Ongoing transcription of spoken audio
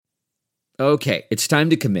Okay, it's time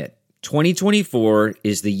to commit. 2024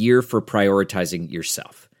 is the year for prioritizing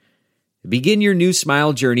yourself. Begin your new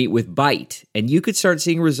smile journey with Byte, and you could start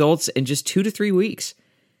seeing results in just 2 to 3 weeks.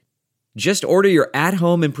 Just order your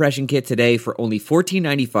at-home impression kit today for only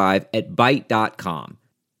 $14.95 at Byte.com.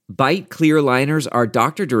 Byte clear liners are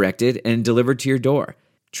doctor-directed and delivered to your door.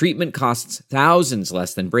 Treatment costs thousands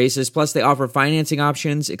less than braces, plus they offer financing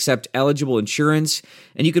options, accept eligible insurance,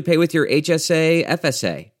 and you could pay with your HSA,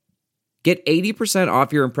 FSA. Get 80%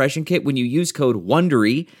 off your impression kit when you use code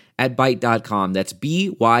WONDERY at Byte.com. That's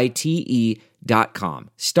BYTE.com.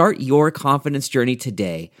 Start your confidence journey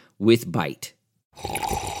today with Byte.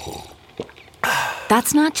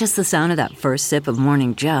 That's not just the sound of that first sip of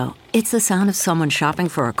Morning Joe. It's the sound of someone shopping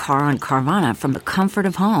for a car on Carvana from the comfort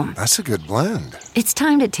of home. That's a good blend. It's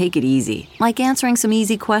time to take it easy, like answering some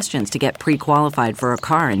easy questions to get pre-qualified for a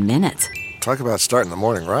car in minutes. Talk about starting the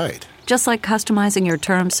morning right. Just like customizing your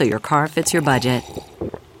terms so your car fits your budget.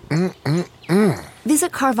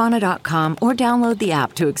 Visit Carvana.com or download the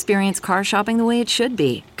app to experience car shopping the way it should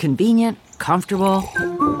be. Convenient, comfortable.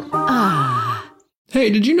 Hey,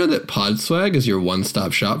 did you know that Podswag is your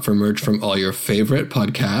one-stop shop for merch from all your favorite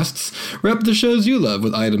podcasts? Rep the shows you love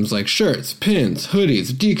with items like shirts, pins,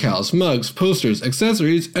 hoodies, decals, mugs, posters,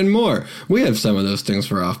 accessories, and more. We have some of those things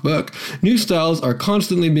for Off-Book. New styles are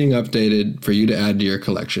constantly being updated for you to add to your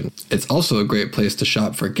collection. It's also a great place to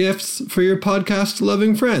shop for gifts for your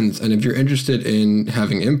podcast-loving friends. And if you're interested in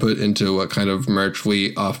having input into what kind of merch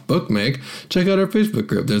we Off-Book make, check out our Facebook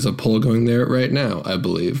group. There's a poll going there right now, I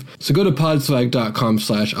believe. So go to podswag.com/offbook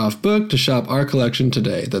to shop our collection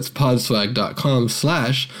today. That's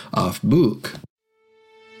podswag.com/offbook.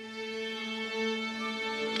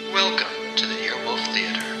 Welcome to the Earwolf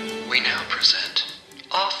Theater. We now present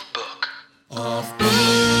Off-Book. Off-Book,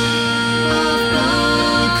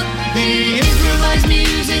 the improvised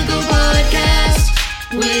musical podcast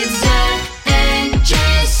with Zach and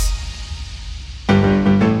Jess.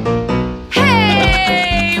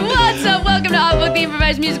 Hey, what's up? Welcome to Off-Book, the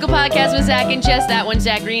improvised musical podcast with Zach and Jess. That one's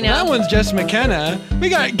Zach Reno. That one's Jess McKenna. We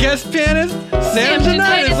got guest pianist Sam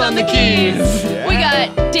Janitis on the keys. Yeah. We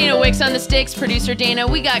got Dana Wicks on the sticks, producer Dana.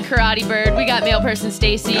 We got Karate Bird. We got male person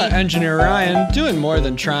Stacy. Engineer Ryan doing more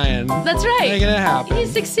than trying. That's right. Making it happen.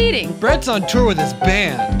 He's succeeding. Brett's on tour with his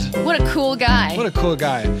band. What a cool guy. What a cool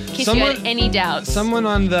guy. In case you had any doubts. Someone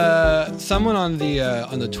on the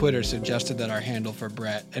Twitter suggested that our handle for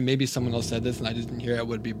Brett, and maybe someone else said this and I didn't hear it,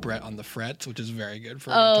 would be Brett on the frets, which is very good for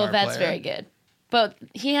a guitar player. Oh, that's very good. But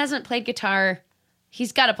he hasn't played guitar.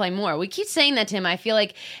 He's got to play more. We keep saying that to him. I feel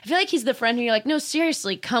like he's the friend who you're like, no,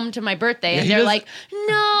 seriously, come to my birthday. And they're like,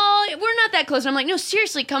 no, we're not that close. And I'm like, no,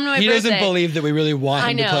 seriously, come to my birthday. He doesn't believe that we really want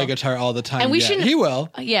him to play guitar all the time. And we shouldn't. He will.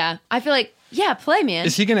 Yeah. I feel like, yeah, play, man.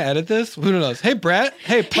 Is he going to edit this? Who knows? Hey, Brett.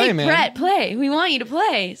 Hey, play, man. Hey, Brett, play. We want you to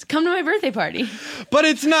play. So come to my birthday party. But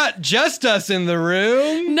it's not just us in the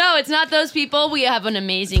room. No, it's not those people. We have an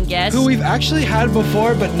amazing guest. Who we've actually had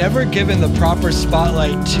before, but never given the proper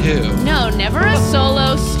spotlight to. No, never a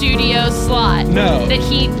solo studio slot. No. That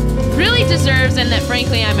he really deserves and that,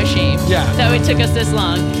 frankly, I'm ashamed. Yeah. That it took us this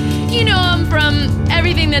long. You know him from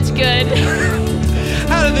Everything That's Good.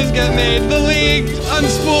 How did this get made? The League,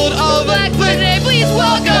 Unspooled, all of Black it. Today, please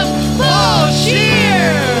welcome Paul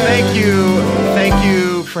Scheer. Thank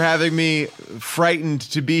you for having me. Frightened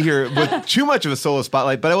to be here with too much of a solo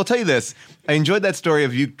spotlight, but I will tell you this. I enjoyed that story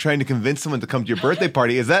of you trying to convince someone to come to your birthday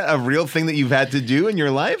party. Is that a real thing that you've had to do in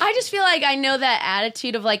your life? I just feel like I know that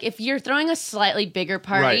attitude of like, if you're throwing a slightly bigger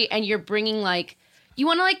party and you're bringing like, you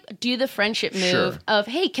want to like do the friendship move of,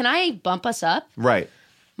 hey, can I bump us up? Right.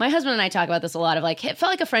 My husband and I talk about this a lot of like, it felt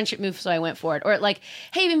like a friendship move, so I went for it. Or like,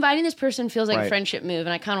 hey, inviting this person feels like a friendship move,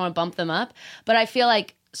 and I kind of want to bump them up. But I feel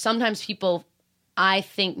like sometimes people, I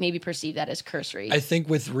think, maybe perceive that as cursory. I think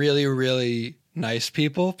with really, really nice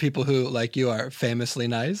people who like you are famously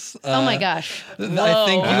nice. Oh my gosh!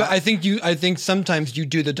 I think sometimes you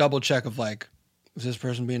do the double check of like, is this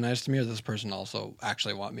person being nice to me, or does this person also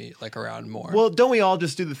actually want me like around more? Well, don't we all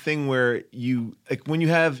just do the thing where you, like, when you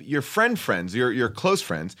have your friends, your close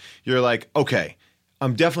friends, you're like, okay,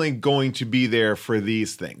 I'm definitely going to be there for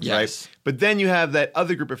these things, right? But then you have that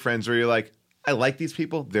other group of friends where you're like, I like these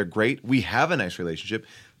people, they're great, we have a nice relationship,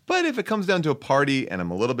 but if it comes down to a party and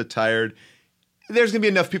I'm a little bit tired, there's going to be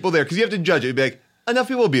enough people there because you have to judge it. You'd be like, enough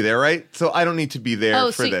people will be there, right? So I don't need to be there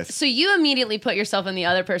for so, this. So you immediately put yourself in the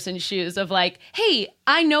other person's shoes of like, hey,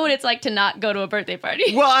 I know what it's like to not go to a birthday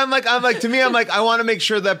party. Well, I'm like, to me, I'm like, I want to make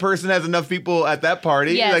sure that person has enough people at that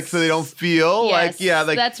party, Yes. like, so they don't feel Yes.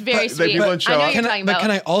 like that's very that sweet. people don't show I know up. you're talking But about.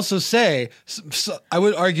 can I also say, I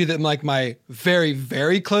would argue that like my very,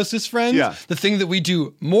 very closest friends, Yeah. the thing that we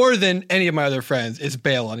do more than any of my other friends is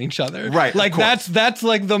bail on each other. Right, of Like course. that's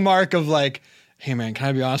like the mark of like, hey man, can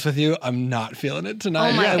I be honest with you? I'm not feeling it tonight.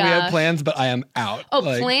 Oh my We had gosh. plans, but I am out. Oh,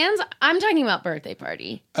 Like, plans? I'm talking about birthday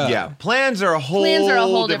party. Yeah, plans are a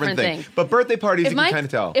whole different thing. But birthday parties, you can kind of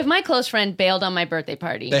tell. If my close friend bailed on my birthday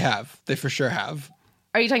party, They for sure have.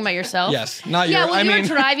 are you talking about yourself? Yes, not Yeah, your. well, I you mean, were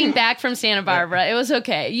driving back from Santa Barbara. It was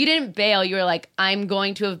okay. You didn't bail. You were like, I'm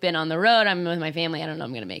going to have been on the road. I'm with my family. I don't know.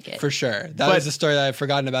 I'm going to make it. for sure. That But- was a story that I've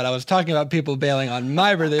forgotten about. I was talking about people bailing on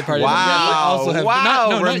my birthday party. but yes, I Wow, also have, wow,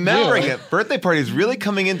 not you. remembering it. Birthday parties really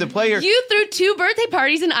coming into play here. You threw 2 birthday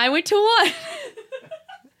parties and I went to 1.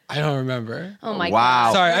 I don't remember. Oh my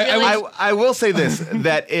Wow. God. Sorry, Really? I will say this,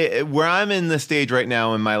 that where I'm in the stage right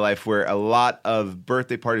now in my life where a lot of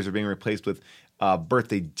birthday parties are being replaced with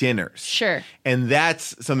birthday dinners. Sure. And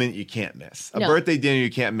that's something that you can't miss. A No. birthday dinner you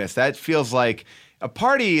can't miss. That feels like a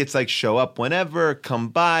party. It's like show up whenever, come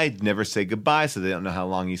by, never say goodbye so they don't know how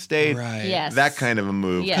long you stayed. Right. Yes. That kind of a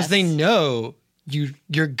move. Yes. Because they know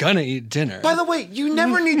you're gonna eat dinner. By the way, you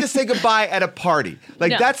never need to say goodbye at a party.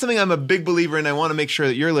 Like No. that's something I'm a big believer in. I want to make sure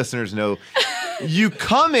that your listeners know. You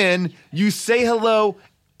come in, you say hello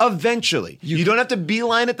eventually. You don't have to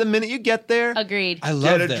beeline it the minute you get there. Agreed. I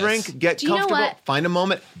love Get a this. drink, get Do you know comfortable, what? find a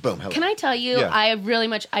moment, boom, hello. Can I tell you? Yeah. I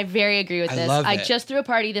very agree with I this. love I it. just threw a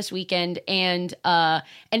party this weekend, and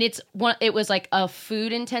it was like a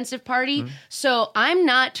food intensive party. Mm-hmm. So I'm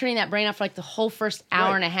not turning that brain off for like the whole first hour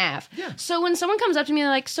Right. and a half. Yeah. So when someone comes up to me and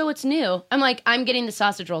they're like, "So what's new?" I'm like, "I'm getting the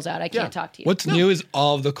sausage rolls out. I can't talk to you." What's new is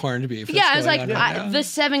all of the corned beef. that's yeah, I was going like, on right now. the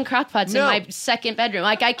 7 crock pots No. in my second bedroom.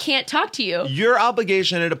 Like, I can't talk to you. Your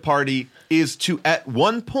obligation at a party is to, at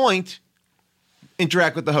one point,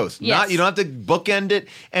 interact with the host. Yes. You don't have to bookend it.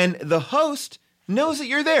 And the host knows that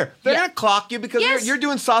you're there. They're Yeah. going to clock you because Yes. you're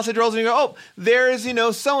doing sausage rolls and you go, oh, there's,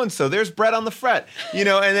 so-and-so. There's bread on the fret. And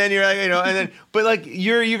then you're like, but like,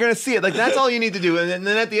 you're going to see it. Like, that's all you need to do. And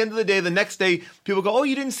then at the end of the day, the next day, people go, oh,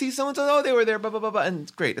 you didn't see so-and-so? Oh, they were there, blah, blah, blah, blah. And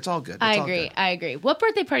it's great. It's all good. It's I all agree. good. I agree. What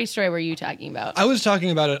birthday party story were you talking about? I was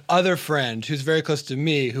talking about an other friend who's very close to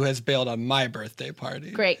me who has bailed on my birthday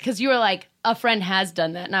party. Great, because you were like, a friend has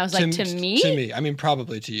done that. And I was like, to me? To me. I mean,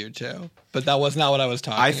 probably to you too. But that was not what I was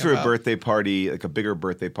talking about. I threw a birthday party, like a bigger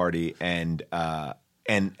birthday party, and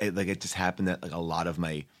it just happened that like a lot of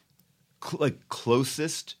my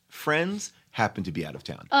closest friends happened to be out of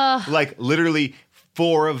town. Like literally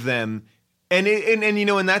 4 of them. And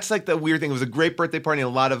that's like the weird thing. It was a great birthday party and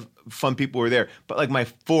a lot of fun people were there. But like my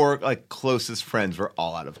 4 like closest friends were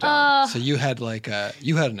all out of town. So you had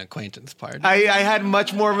an acquaintance party. I had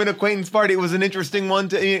much more of an acquaintance party. It was an interesting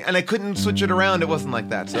one and I couldn't switch it around. It wasn't like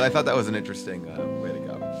that. So I thought that was an interesting way to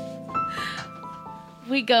go.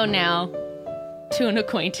 We go now to an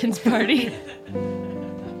acquaintance party.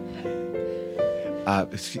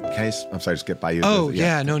 I'm sorry, just get by you. Oh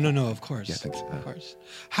yeah, no, of course. Yeah, thanks. Of course.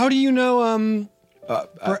 How do you know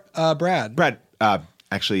Brad? Brad,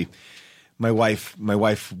 actually, my wife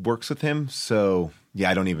works with him, so yeah,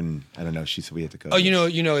 I don't know. She said we had to go. Oh, you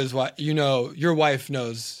know his wife. Your wife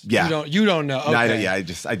knows. Yeah. You don't know. Okay. No,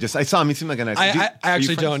 I saw him. He seemed like a nice. I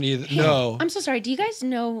actually friends? don't either. No. I'm so sorry. Do you guys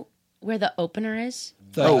know where the opener is?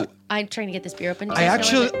 The- I'm trying to get this beer open. Do you I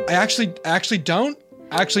guys know where the- actually don't.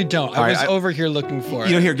 Actually don't. I right, was over here looking for it.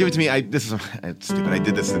 Here, give it to me. It's stupid. I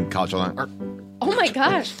did this in college. Hold on. Oh my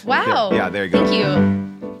gosh! Wow. Yeah, there you go. Thank you.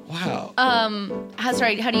 Wow. How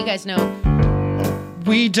do you guys know?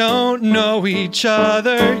 We don't know each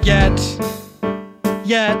other yet.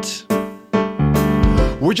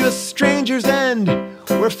 We're just strangers and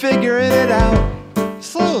we're figuring it out.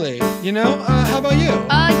 Slowly, how about you?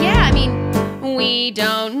 Yeah. I mean, we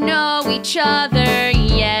don't know each other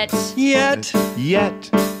yet, Yet.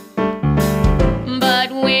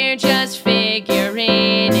 but we're just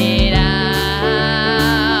figuring it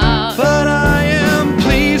out. But I am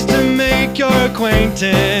pleased to make your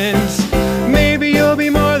acquaintance. Maybe you'll be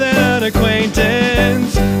more than an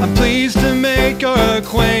acquaintance. I'm pleased to make your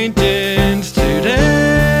acquaintance today.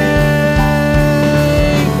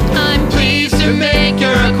 I'm pleased to make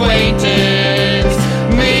your acquaintance.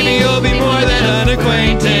 Maybe you'll be more than an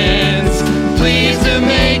acquaintance. Pleased to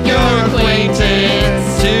make your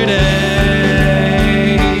acquaintance today.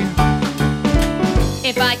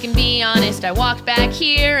 If I can be honest, I walked back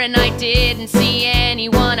here and I didn't see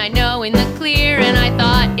anyone I know in the clear. And I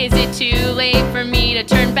thought, is it too late for me to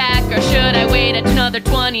turn back, or should I wait another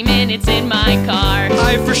 20 minutes in my car?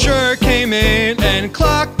 I for sure came in and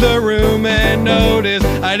clocked the room and noticed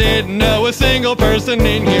I didn't know a single person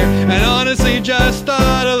in here. And honestly just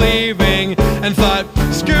thought of leaving and thought,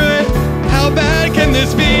 screw it, how bad can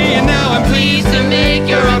this be? And now I'm pleased to make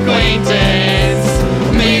your acquaintance.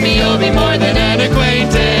 Maybe you'll be more than an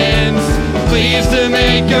acquaintance. Pleased to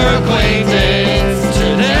make your acquaintance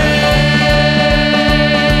today.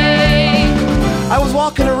 I was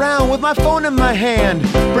walking around with my phone in my hand,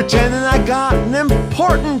 pretending I got an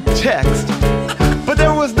important text. But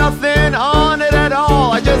there was nothing on it at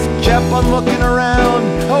all. I just kept on looking around,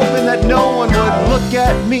 hoping that no one would look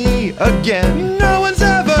at me again. No one's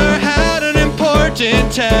ever had an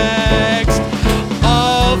important text.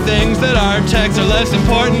 All things that are text are less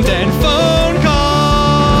important than phone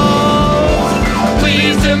calls.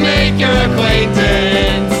 Pleased to make your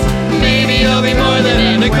acquaintance. Maybe you'll be more than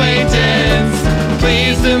an acquaintance.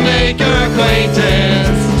 Pleased to make your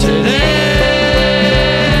acquaintance today.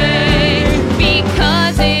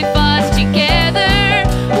 Because if us together,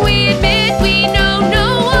 we admit we know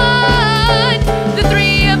no one. The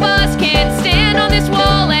three of us can stand on this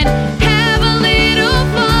wall and have a little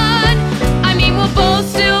fun. I mean, we'll both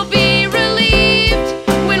still be relieved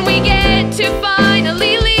when we get to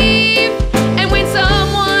finally leave. And when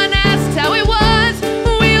someone asks how it was,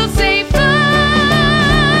 we'll say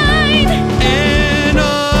fine. And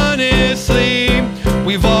honestly,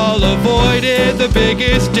 we've all avoided the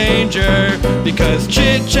biggest danger, because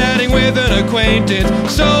chit-chatting with an acquaintance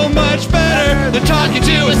so much better than talking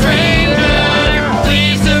to a stranger.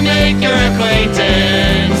 Pleased to make your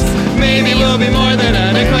acquaintance. Maybe we'll be more than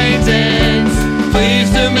an acquaintance.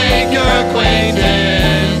 Pleased to make your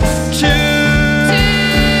acquaintance today.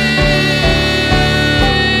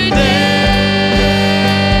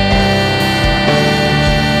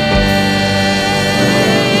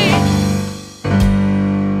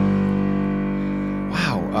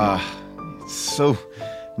 Wow, it's so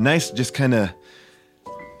nice to just kind of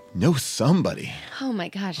know somebody. Oh my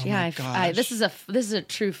gosh, my this is a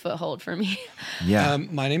true foothold for me. Yeah.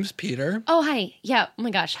 My name's Peter. Oh, hi. Yeah. Oh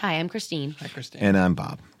my gosh. Hi, I'm Christine. Hi, Christine. And I'm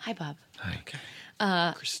Bob. Hi, Bob. Okay.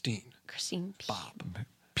 Christine. Christine. Bob.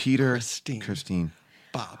 Peter. Christine.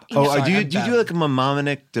 Bob. Oh, Sorry, do you I'm bad. do like a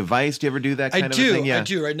mnemonic device? Do you ever do that kind I of do. a thing? Yeah. I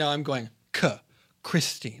do. Right now I'm going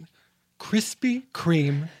Christine. Krispy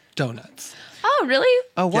Kreme donuts. Oh, really?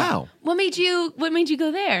 Oh, wow. What made you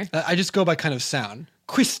go there? I just go by kind of sound.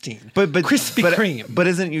 Christine. But Krispy Kreme. But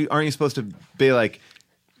aren't you supposed to be like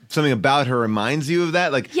something about her reminds you of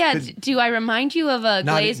that? Like, Yeah. Do I remind you of a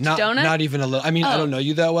glazed donut? Not even a little. I mean, I Oh. don't know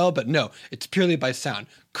you that well, but no, it's purely by sound.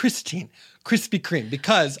 Christine, Krispy Kreme,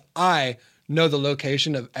 because I know the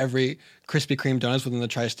location of every Krispy Kreme donuts within the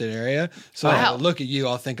tri-state area. So when I Wow. look at you,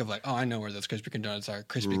 I'll think of like, oh, I know where those Krispy Kreme donuts are.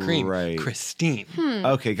 Krispy Kreme. Right. Christine.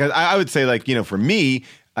 Okay, because I would say, like, for me,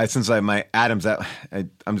 since my Adam's apple,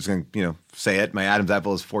 I'm just going to, say it. My Adam's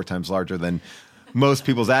apple is 4 times larger than most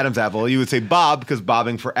people's Adam's apple. You would say Bob because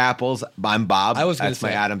bobbing for apples. I'm Bob. I was gonna That's my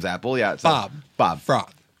say Adam's apple. Yeah. So Bob.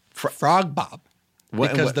 Frog. Frog Bob.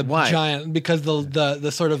 Because why? because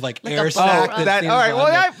the sort of like Like air a sac ball. that All right. Well,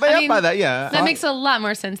 I buy that. Yeah. That makes a lot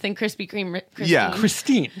more sense than Krispy Kreme. Christine. Yeah.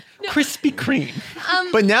 Christine. Krispy Kreme.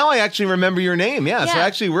 But now I actually remember your name. Yeah. So it Yeah.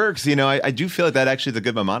 actually works. I do feel like that actually is a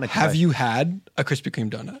good mnemonic. Have you had a Krispy Kreme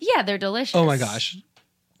donut? Yeah, they're delicious. Oh my gosh.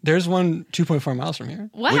 There's one 2.4 miles from here.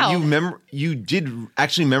 Wow. You did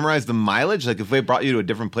actually memorize the mileage? Like, if they brought you to a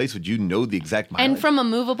different place, would you know the exact mileage? And from a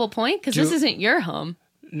movable point? Because this isn't your home.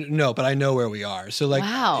 No, but I know where we are. So like,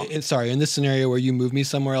 Wow. in this scenario where you move me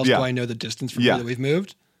somewhere else, Yeah. do I know the distance from Yeah. here that we've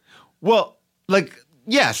moved? Well, like,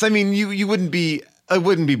 yes. I mean, you wouldn't be. I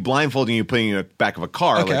wouldn't be blindfolding you, putting you in the back of a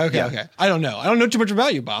car. Okay. I don't know. I don't know too much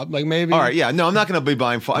about you, Bob. Like maybe. All right. Yeah. No, I'm not going to be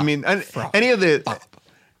blindfolded. I mean, any of the. Bob.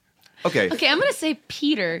 Okay. Okay, I'm going to say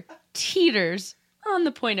Peter teeters on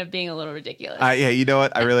the point of being a little ridiculous. Yeah. You know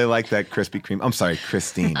what? I really like that Krispy Kreme. I'm sorry,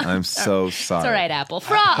 Christine. I'm so sorry. It's all right, Apple.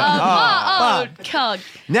 Frog.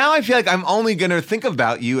 Now I feel like I'm only going to think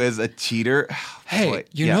about you as a cheater. Hey, Boy,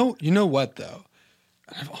 you yeah. know what though?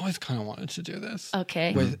 I've always kind of wanted to do this.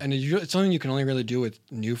 Okay. And it's something you can only really do with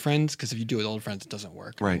new friends, because if you do it with old friends, it doesn't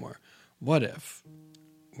work Right. anymore. What if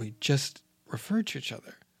we just refer to each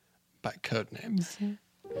other by code names?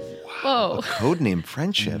 Whoa. Codename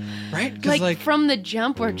friendship. Right? 'Cause, Like from the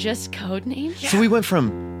jump, we're just code names? So we went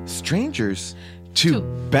from strangers to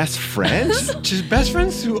best friends? to best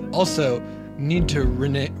friends who also need to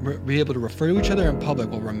be able to refer to each other in public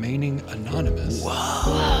while remaining anonymous.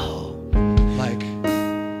 Whoa. Like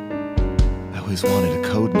always wanted a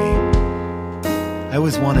code name. I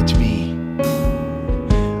always wanted to be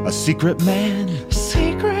a secret man.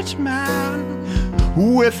 Secret man.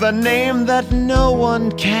 With a name that no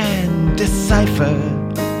one can decipher.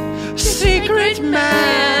 Secret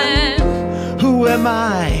man. Who am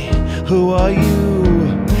I? Who are you?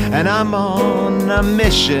 And I'm on a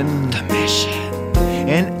mission. The mission.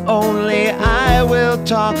 And only I will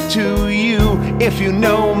talk to you if you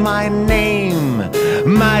know my name.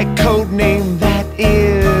 My code name that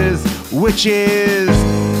is, which is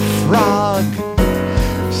Frog.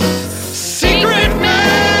 Secret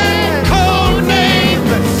man. Code name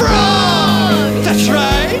Frog. That's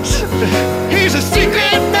right. He's a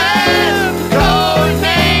secret man. Code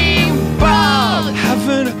name Bob.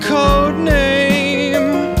 Having a code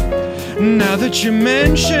name. Now that you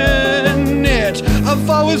mention it, I've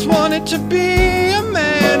always wanted to be a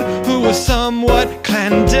man who was somewhat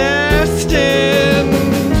clandestine.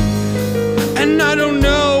 And I don't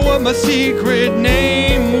know what my secret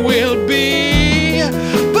name will be,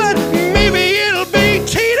 but maybe it'll be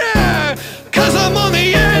Teeter, 'cause I'm on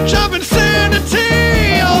the edge of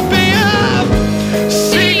insanity. I'll be a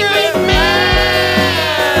secret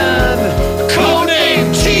man, code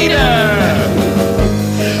name Teeter.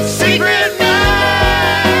 Secret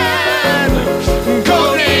man,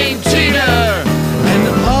 code name Teeter. And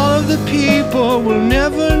all of the people will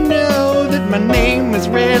never know that my name is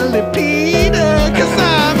really Peter, 'cause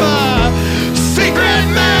I'm a secret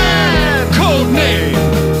man, code name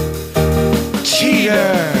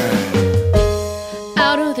Teeter.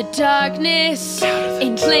 Out of the darkness,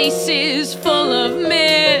 in places full of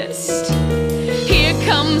mist, here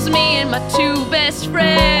comes me and my two best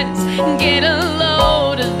friends. Get a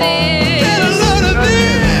load of this. Get a load of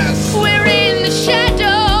this. We're in the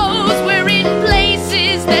shadows, we're in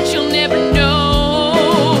places that you'll never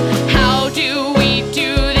know. How do we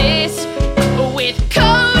do this with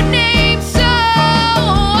code names? So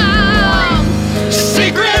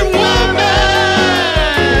Secret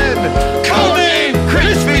woman, code name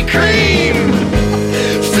Krispy Kreme.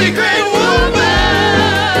 Secret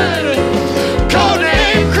woman, code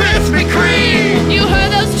name Krispy Kreme. you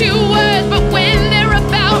heard those two words, but when they're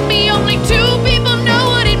about me, only two people know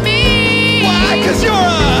what it means. Why? 'Cause you're a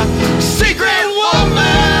secret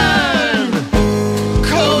woman,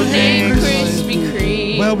 code name Krispy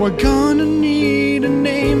Kreme. Well, we're gonna need a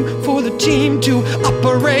name for the team to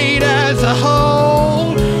operate as a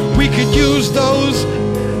whole. We could use those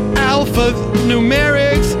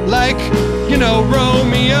alphanumerics like, you know,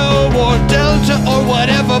 Romeo or Delta or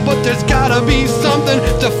whatever, but there's gotta be something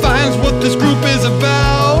that defines what this group is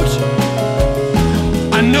about.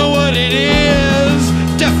 I know what it is,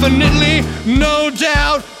 definitely, no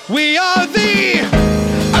doubt. We are the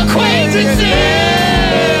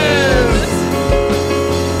Acquaintances!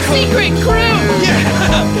 Secret crew.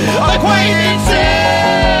 Yeah!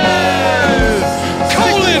 Acquaintances!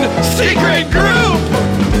 Colon secret group!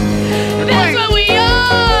 That's what we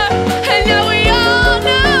are, and now we all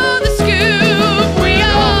know the scoop. We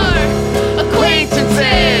are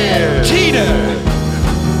acquaintances. Teeter!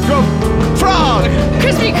 Go Frog!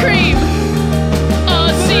 Krispy Kreme. A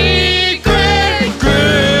secret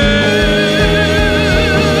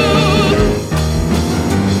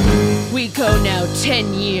group. We go now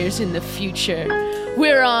 10 years in the future.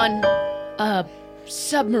 We're on a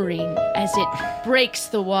submarine as it breaks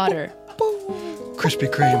the water. Krispy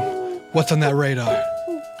Kreme, what's on that radar?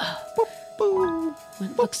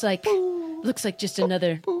 It looks like just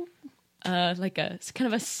another like a it's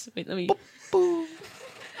kind of a wait, let me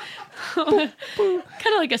kind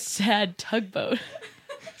of like a sad tugboat.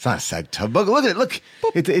 It's not a sad tugboat. Look at it. Look.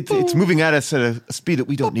 It's moving at us at a speed that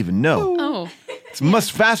we don't even know. Oh, It's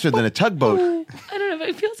much faster than a tugboat. I don't know, but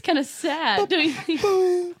it feels kind of sad. Don't you think?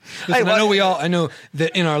 Listen, I know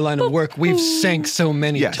that in our line of work, we've sank so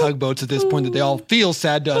many Yes. tugboats at this point that they all feel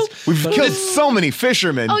sad to us. We've But killed so many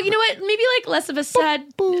fishermen. Oh, you know what? Maybe like less of a sad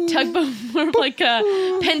tugboat, more of like a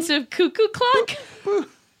pensive cuckoo clock.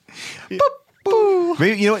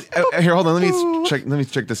 Maybe you know what? Here, hold on. Let me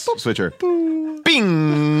check this switcher.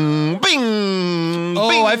 Bing, bing. Oh,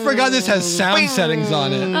 bing, I forgot this has sound bing, settings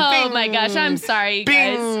on it. Oh my gosh, I'm sorry,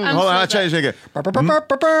 Bing. guys. I'm Hold on, so I'll try to sorry. shake it. Oh,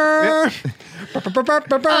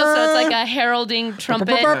 so it's like a heralding trumpet.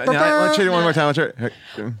 Yeah, let's try it one more time. Oh, that's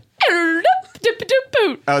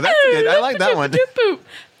good. I like that one.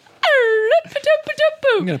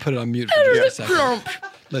 I'm going to put it on mute for just a second.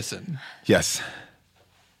 Listen, Yes.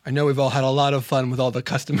 I know we've all had a lot of fun with all the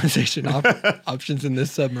customization options in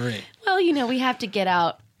this submarine. Well, you know, we have to get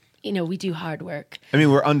out we do hard work. I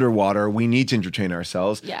mean, we're underwater. We need to entertain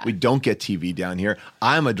ourselves. Yeah. We don't get TV down here.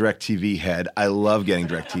 I'm a DirecTV head. I love getting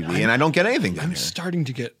DirecTV, and I don't get anything down I'm here. starting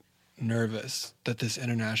to get nervous that this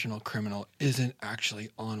international criminal isn't actually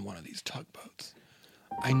on one of these tugboats.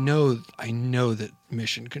 I know that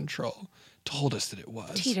Mission Control told us that it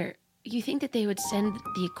was. Teeter, you think that they would send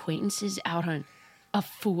the acquaintances out on a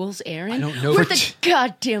fool's errand? I don't know. We're the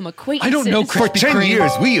goddamn acquaintances. I don't know, For Krispy 10 Kreme.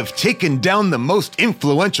 years, we have taken down the most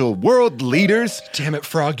influential world leaders. Damn it,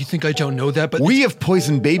 Frog! You think I don't know that? But We have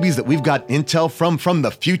poisoned babies that we've got intel from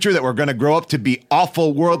the future that we're going to grow up to be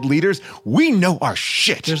awful world leaders. We know our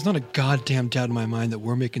shit. there's not a goddamn doubt in my mind that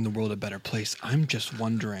we're making the world a better place. I'm just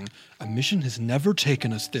wondering. A mission has never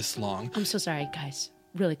taken us this long. I'm so sorry, guys.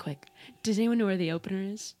 Really quick. Does anyone know where the opener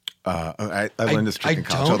is? I learned this trick I in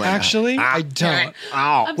college. don't actually. I don't.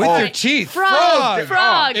 Ow. I'm With sorry. your teeth,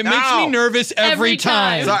 Frog. It makes me nervous every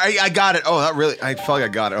time. Sorry, I got it. Oh, that really, I felt like I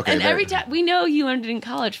got it. Okay. And there. every time we know you learned it in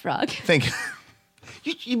college, Frog. Thank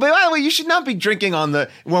you. But by the way, you should not be drinking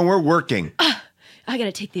when we're working. I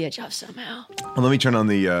gotta take the edge off somehow. Well, let me turn on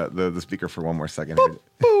the speaker for one more second. Yeah,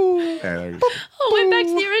 there you go. Oh, went back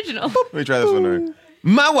to the original. Let me try this one.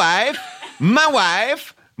 My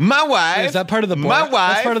wife. Is that part of the Borat? My wife.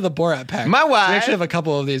 That's part of the Borat pack. My wife. We actually have a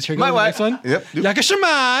couple of these. Here goes My the wife. next one. Yep.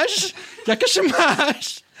 Yakashamash.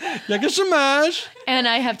 Yakashamash. Yakashamash. And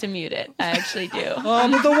I have to mute it. I actually do. Oh,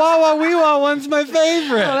 but the Wawa Weewa one's my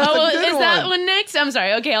favorite. Oh, a good is that one. one next? I'm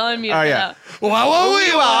sorry. Okay, I'll unmute Oh, it yeah. now. Wawa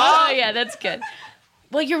Weewa. Oh, yeah, that's good.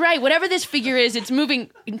 Well, you're right. Whatever this figure is, it's moving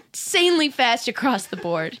insanely fast across the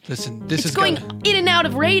board. Listen, this It's is going gonna- in and out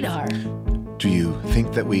of radar. Do you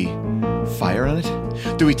think that we fire on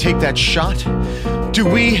it? Do we take that shot? Do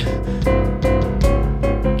we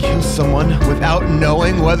kill someone without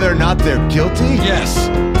knowing whether or not they're guilty? Yes.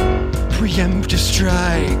 Preemptive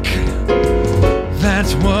strike.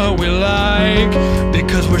 That's what we like.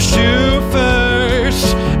 Because we're shoot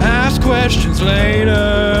first, ask questions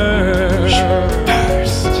later.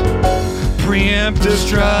 First. Preemptive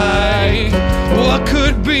strike. What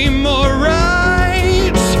could be more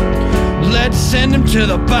right? Let's send him to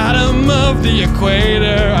the bottom of the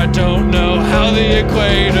equator. I don't know how the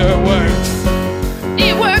equator works.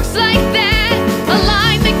 It works like that. A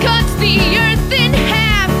line that cuts the earth in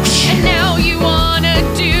half. And now you wanna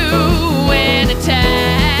do an attack.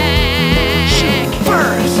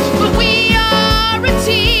 First. But we are a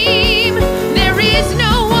team. There is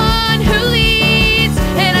no one who leads.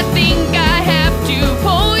 And I think I have to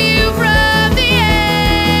pull you from the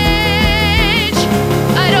edge.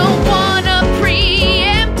 I don't want a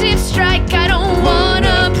preemptive strike. I don't want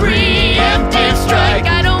a preemptive strike.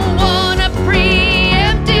 I don't want a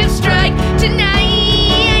preemptive strike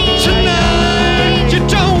tonight. Tonight, you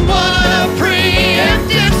don't want a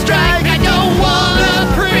Preemptive strike. I don't want a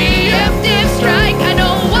preemptive strike. I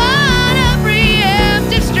don't want a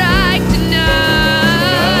preemptive strike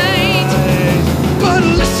tonight. But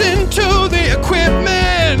listen to the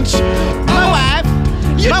equipment. My wife.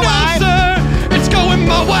 You My know, wife. sir, it's going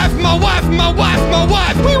my wife, my wife, my wife, my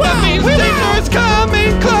wife. That means danger is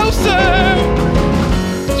coming closer.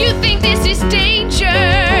 You think this is danger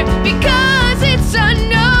because it's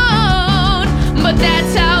unknown. But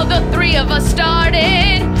that's how the three of us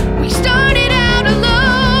started. We started out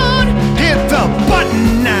alone. Hit the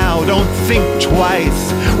button now, don't think twice.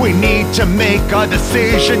 We need to make a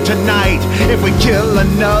decision tonight. If we kill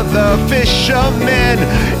another fisherman,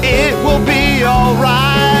 it will be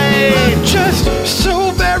alright. I'm just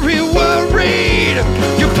so very worried.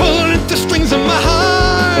 You're pulling at the strings of my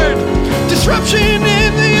heart. Disruption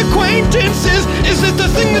in the acquaintances. Is it the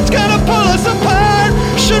thing that's gonna pull us apart?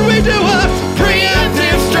 Should we do a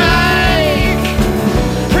preemptive strike?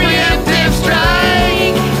 Preemptive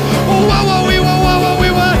strike. Whoa, whoa, wee, whoa, whoa, whoa, wee,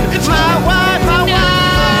 whoa. It's my wife, my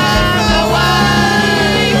wife, my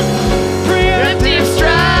wife. Preemptive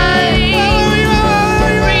strike.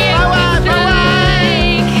 Preemptive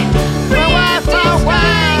strike. Preemptive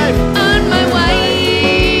strike on my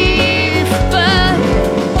wife. But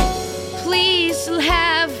please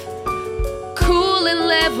have cool and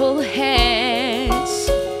level heads.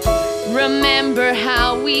 Remember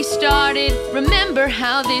how we started. Remember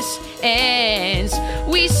how this ends.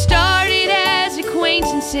 We started as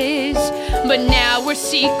acquaintances, but now we're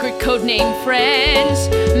secret codename friends.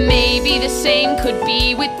 Maybe the same could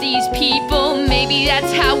be with these people. Maybe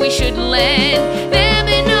that's how we should lend them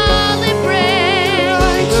an olive branch.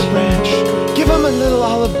 Olive branch. Give them a little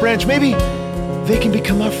olive branch. Maybe they can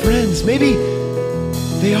become our friends. Maybe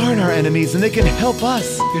they aren't our enemies and they can help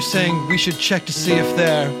us. You're saying we should check to see if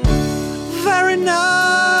they're very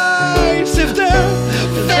nice. If they're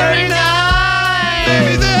very nice.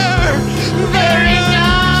 Maybe they're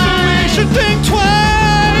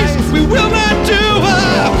will not do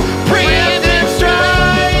a preemptive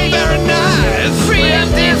strike. Very nice.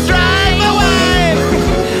 Preemptive strike. Away.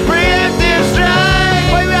 Preemptive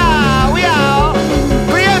strike! We are!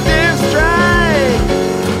 Preemptive strike!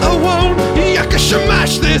 I won't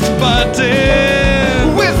yakashamash this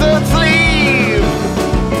button. Wizard sleeve!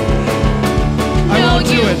 I won't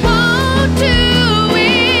do it. Won't do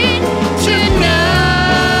it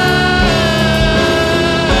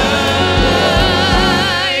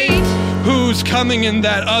tonight. Who's coming in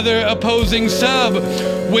that other opposing sub?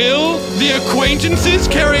 Will the acquaintances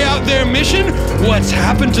carry out their mission? What's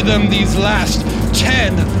happened to them these last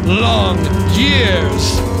 10 long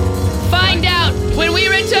years? Find out when we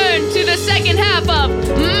return to the second half of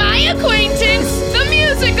My Acquaintance, the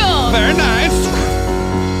musical. Very nice.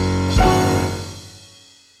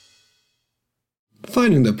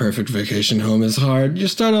 Finding the perfect vacation home is hard. You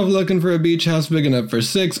start off looking for a beach house big enough for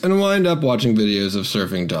 6 and wind up watching videos of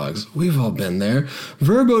surfing dogs. We've all been there.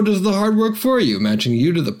 Vrbo does the hard work for you, matching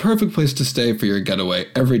you to the perfect place to stay for your getaway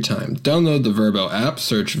every time. Download the Vrbo app,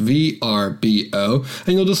 search VRBO,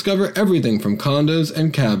 and you'll discover everything from condos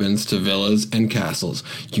and cabins to villas and castles.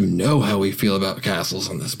 You know how we feel about castles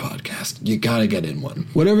on this podcast. You gotta get in one.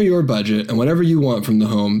 Whatever your budget and whatever you want from the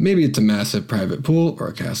home, maybe it's a massive private pool or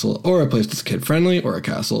a castle or a place that's kid-friendly or a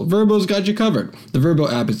castle, Vrbo's got you covered. The Vrbo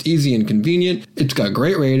app is easy and convenient. It's got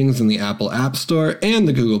great ratings in the Apple App Store and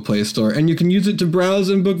the Google Play Store, and you can use it to browse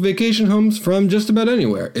and book vacation homes from just about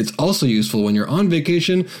anywhere. It's also useful when you're on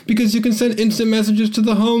vacation because you can send instant messages to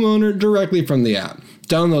the homeowner directly from the app.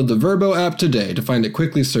 Download the Vrbo app today. To find it,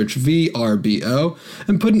 quickly search VRBO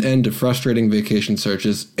and put an end to frustrating vacation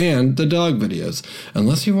searches and the dog videos.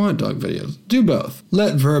 Unless you want dog videos, do both.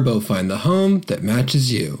 Let Vrbo find the home that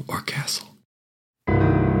matches you or castle.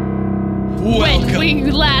 When we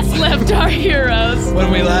last left our heroes.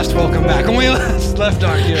 When we last welcome back. When we last left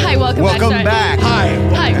our hero. Hi, welcome back. Hi.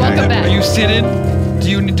 Hi, welcome back. Are you seated?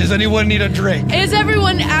 Does anyone need a drink? Is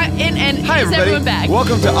everyone Hi, is everybody. everyone back?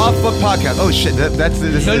 Welcome to Off Book Podcast. Oh shit, that's No,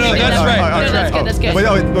 that's right. No, that's good. Wait,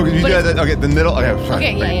 okay, you But do that. Okay, the middle. Okay, sorry.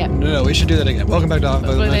 Okay, yeah. No, we should do that again. Welcome back to Off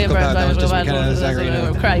Book Cryberg.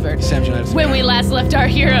 Sam United. When we last left our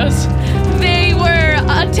heroes, they were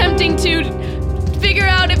attempting to figure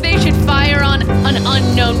out if they should fire on an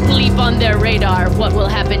unknown bleep on their radar. What will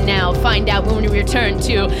happen now? Find out when we return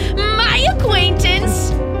to My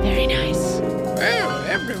Acquaintance. Very nice. Well,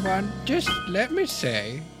 everyone, just let me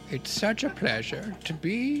say, it's such a pleasure to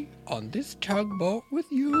be on this tugboat with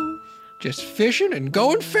you. Just fishing and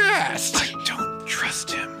going fast. I don't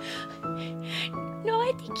trust him. No,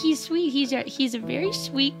 I think he's sweet. He's a very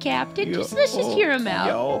sweet captain. Let's just hear him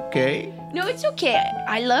out. Okay. No, it's okay.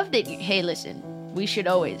 I love that. Hey, listen. We should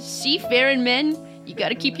always seafaring men. You got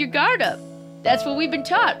to keep your guard up. That's what we've been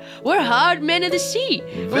taught. We're hard men of the sea.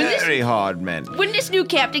 Very hard men. When this new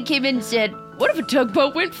captain came in and said, "What if a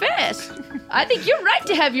tugboat went fast?" I think you're right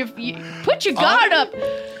to have put your guard up.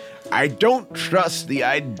 I don't trust the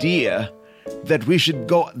idea that we should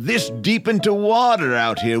go this deep into water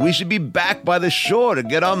out here. We should be back by the shore to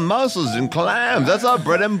get our mussels and clams. That's our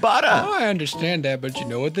bread and butter. Oh, I understand that, but you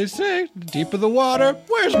know what they say. The deeper the water,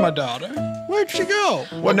 where's my daughter? Where'd she go?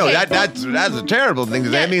 Well, no, Okay. that's a terrible thing,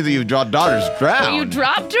 because that means that your daughter's drowned. You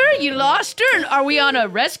dropped her? You lost her? And are we on a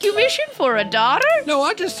rescue mission for a daughter? No,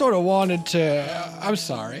 I just sort of wanted to... I'm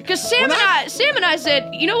sorry. Because Sam and I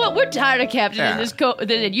said, you know what? We're tired of captaining Yeah. this.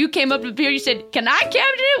 Then you came up here. You said, "Can I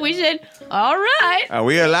captain it?" We said, "All right."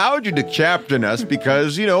 We allowed you to captain us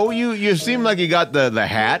because, you seem like you got the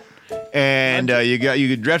hat, and you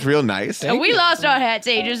could dress real nice. And we lost our hats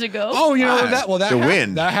ages ago. Oh, you know that the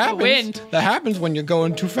wind. That happens. The wind. That happens when you're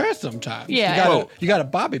going too fast sometimes. Yeah. You got to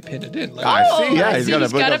bobby pin it in. Like, I see. Yeah,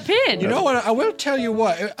 he's got a pin. You know what? I will tell you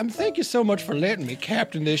what. Thank you so much for letting me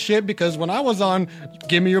captain this ship, because when I was on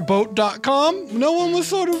GiveMeYourBoat.com, no one was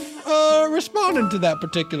sort of responding to that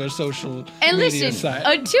particular social And media listen, site.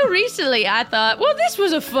 until recently, I thought, well, this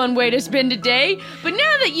was a fun way to spend a day. But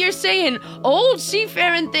now that you're saying old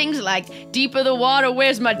seafaring things like "deeper the water,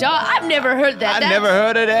 where's my daughter?" I've never heard that. I never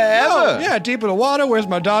heard it ever. Oh, yeah, deeper the water. Where's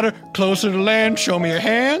my daughter? Closer to land. Show me your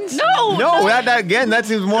hands. No, that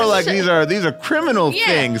seems more like these are criminal Yeah.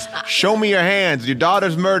 things. Show me your hands. Your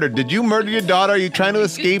daughter's murdered. Did you murder your daughter? Are you trying to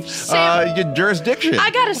escape your jurisdiction? I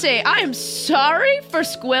gotta say, I am sorry for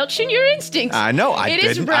squelching your instincts. I know, It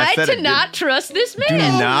is didn't. I right said to it not trust this Do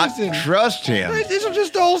man. not listen. trust him. These are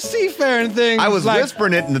just old seafaring things. I was like,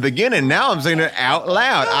 whispering it in the beginning. Now I'm saying it out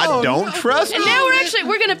loud. I don't trust And him. now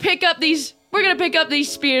we're gonna pick up these. We're gonna pick up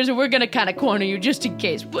these spears, and we're gonna kind of corner you just in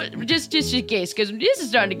case. Just in case, because this is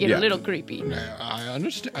starting to get Yeah. a little creepy. I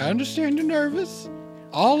understand you're nervous.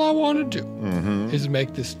 all I want to do is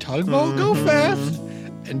make this tugboat go fast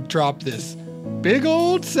and drop this big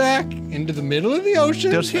old sack into the middle of the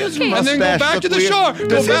ocean. Does his and then go mustache back look to the weird? shore.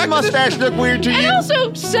 Does his mustache look weird to And you?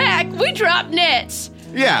 also, Zach, we drop nets.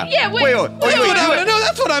 Yeah. Yeah, wait. No,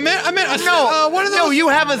 that's what I meant. I meant one of those. No, you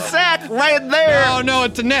have a sack right there. Oh no,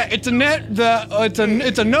 it's a net. It's a net.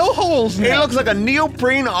 It's a no holes net. It looks like a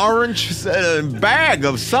neoprene orange bag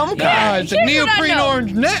of some Yeah, kind. it's a Here's what I neoprene know.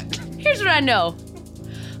 orange net. Here's what I know.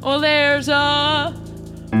 Well, there's a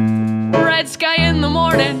red sky in the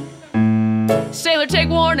morning. Sailor, take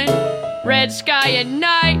warning. Red sky at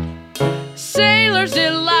night. Sailor's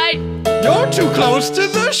delight. You're too close to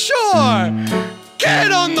the shore.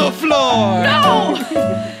 Get on the floor. No!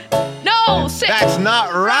 No! That's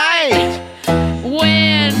not right.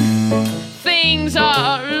 When things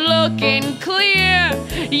are looking clear,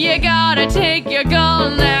 you gotta take your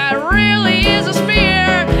gun that really is a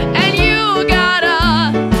spear, and you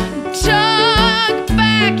gotta tuck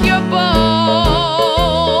back your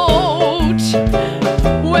boat.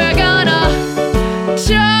 We're gonna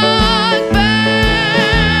tuck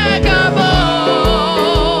back our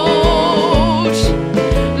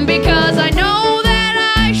boat, because I know that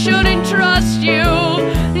I shouldn't trust you,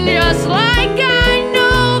 just like I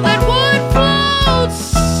know that wood floats.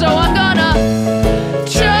 So I'm gonna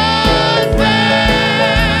tuck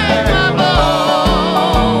back my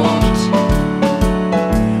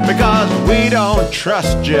boat. Because we don't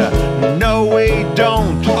trust you. No, we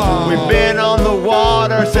don't. We've been on the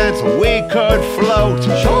water since we could float.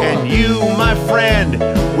 And you, my friend,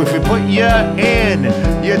 if we put you in,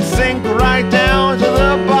 you'd sink right down to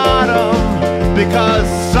the bottom. Because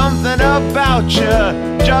something about you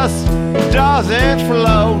just doesn't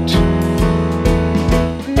float.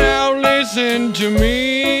 Now listen to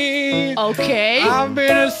me. Okay. I've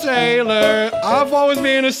been a sailor. I've always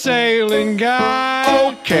been a sailing guy.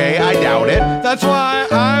 Okay, I doubt it. That's why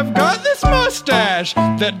I've got this mustache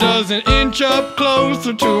that doesn't inch up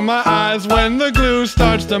closer to my eyes when the glue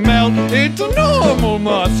starts to melt. It's a normal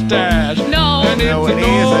mustache. No. And it's No, a it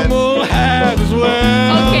isn't. normal hat as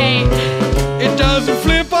well. Okay. It doesn't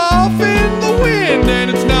flip off in the wind,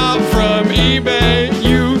 and it's not from eBay,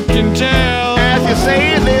 you can tell. As you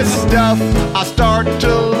say this stuff, I start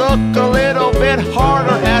to look a little bit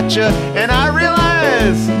harder at you, and I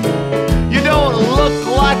realize you don't look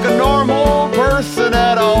like a normal person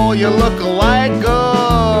at all. You look like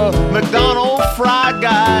a McDonald fry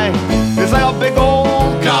guy. It's like a big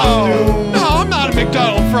old costume No, I'm not a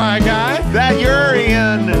McDonald fry guy. that you're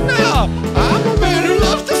in. No, I'm a man who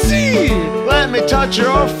loves to see. Let me touch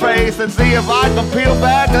your face and see if I can peel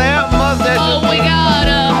back that mustache. Oh, we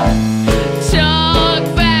gotta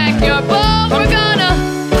tuck back your boat. We're gonna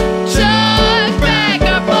tuck back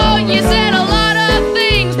our boat. You said a lot of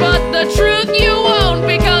things, but the truth you won't,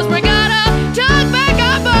 because we're gonna tuck back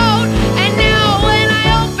our boat. And now when I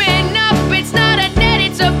open up, it's not a net,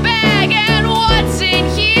 it's a bag. And what's in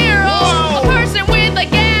here? Oh, a person with a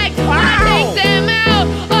gag. When I take them out,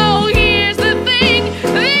 oh, here's the thing.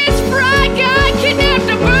 This fry guy kidnapped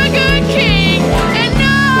a Burger King. And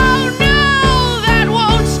no, that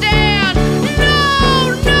won't stand.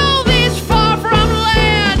 No, this far from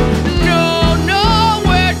land. No,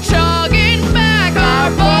 we're tugging back our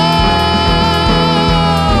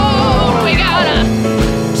boat. We gotta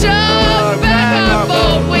tug back our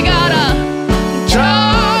boat. We gotta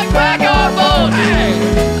tug back our boat.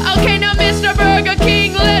 Okay, now, Mr. Burger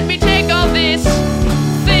King, let me take off this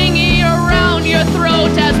thingy around your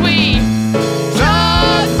throat as we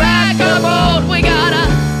tug back our boat. We gotta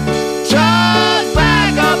tug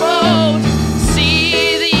back our boat.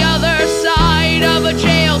 See the other side of a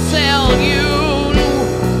jail cell. You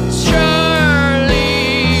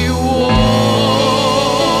surely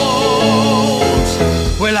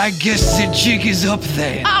won't. Well, I guess the jig is up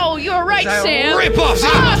then. Oh, you're right, I Sam. rip off the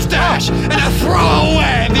mustache and I throw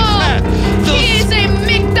away this hat. He is a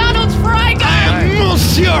McDonald's fry guy.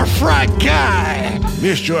 Monsieur Fry Guy.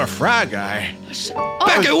 Mr. Fry Guy.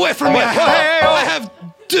 Back away from me. Hey, hey, I have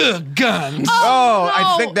two guns. Oh, no.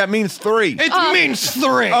 I think that means 3. It means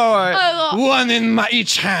 3. All right. One in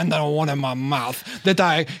each hand and one in my mouth that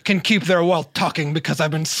I can keep there while talking because I've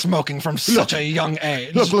been smoking from such a young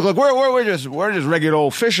age. Look! We're just regular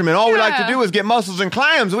old fishermen. All we like to Yeah. do is get mussels and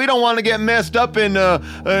clams. We don't want to get messed up in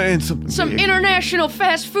Some international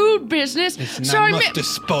fast food business. And Sorry, I must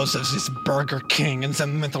dispose of this Burger King in the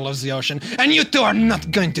middle of the ocean, and you two are not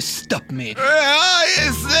going to stop me. I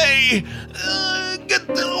say,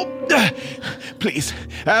 Please,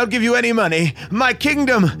 I'll give you any money. My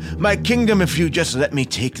kingdom, if you just let me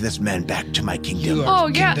take this man back to my kingdom.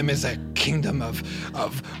 Your kingdom is a kingdom of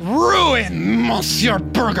ruin, Monsieur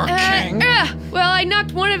Burger King. Well, I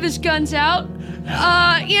knocked one of his guns out.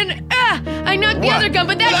 I knocked the other gun,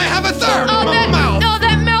 but that... But I have a third!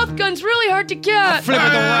 That mouth gun's really hard to get. Flip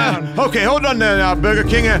it around. Okay, hold on there now, Burger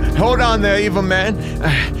King. Hold on there, evil man.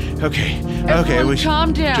 Okay. Everyone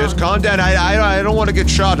calm down. Just calm down. I don't want to get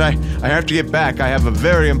shot. I have to get back. I have a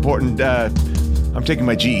very important... I'm taking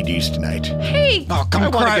my GEDs tonight. Hey! I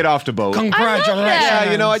want to get off the boat.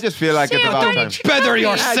 Congratulations. Yeah, I just feel like it's about time. Better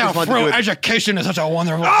yourself through education is such a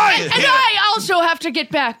wonderful thing. And I also have to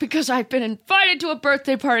get back because I've been invited to a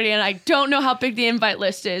birthday party and I don't know how big the invite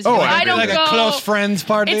list is. Oh, I don't like go. A close friends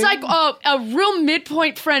party? It's like a real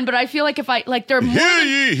midpoint friend, but I feel like if I, like, they're more Hear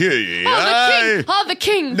ye. the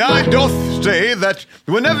king. I doth say that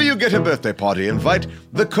whenever you get a birthday party invite,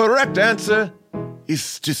 the correct answer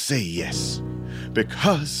is to say yes.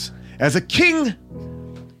 Because, as a king,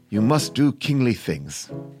 you must do kingly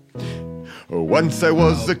things. Once I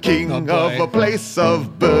was a king of a place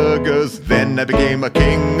of burgers. Then I became a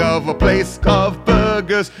king of a place of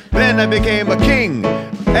burgers. Then I became a king.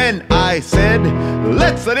 And I said,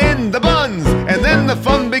 let's let in the buns. And then the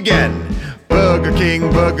fun began. Burger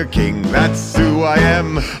King, that's who I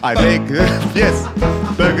am. I make, yes,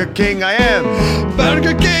 Burger King I am.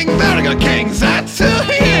 Burger King, that's who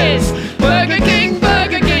he is. Burger King,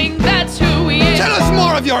 that's who he is. Tell us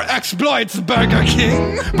more of your exploits, Burger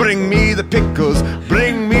King. Bring me the pickles,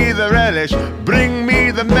 bring me the relish, bring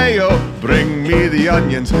me the mayo, bring me the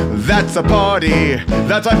onions. That's a party,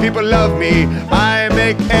 that's why people love me. I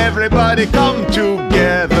make everybody come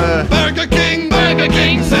together. Burger King,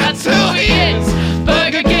 that's who he is.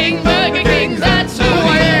 Burger King, that's who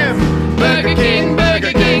I he am. is. Burger King,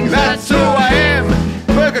 that's who I am.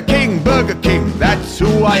 Burger King, that's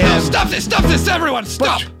who I am. Stop this, everyone,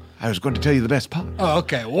 stop. But I was going to tell you the best part. Oh,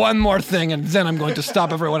 okay, one more thing and then I'm going to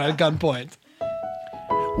stop everyone at gunpoint.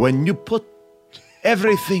 When you put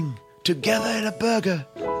everything together in a burger,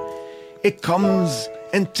 it comes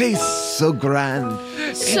and tastes so grand.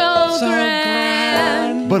 So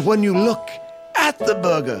grand. But when you look at the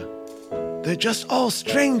burger, they're just all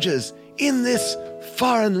strangers in this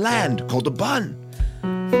foreign land called a bun.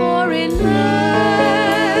 Foreign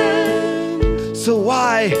land. So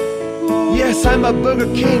why? Yes, I'm a Burger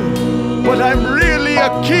King, but I'm really a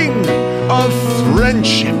king of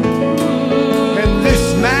friendship. And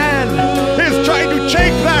this man is trying to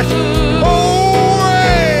take that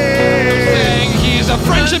away. Saying he's a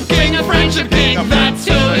friendship king, that's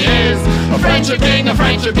who he is. A friendship king,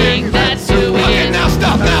 that's who he is. Okay, now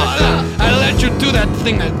stop, now. I let you do that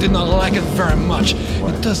thing. I did not like it very much.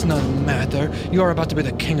 It does not matter. You are about to be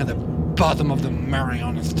the king of the bottom of the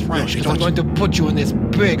Marianas Trench. I'm going to put you in this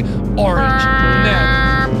big orange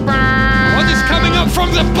net. What is coming up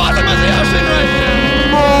from the bottom of the ocean right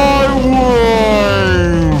here? Oh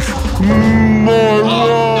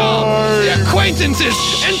no! The acquaintances,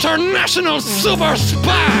 international super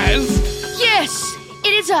spies! Yes,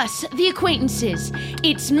 it is us, the acquaintances.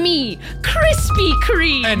 It's me, Krispy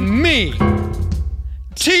Kreme. And me,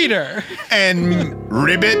 Teeter. And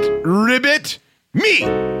Ribbit, me,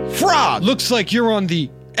 Frog. Looks like you're on the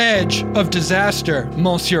edge of disaster,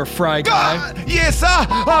 Monsieur Fry Guy. Yes,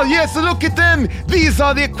 yes, look at them. These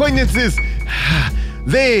are the acquaintances.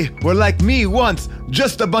 They were like me once,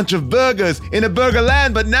 just a bunch of burgers in a burger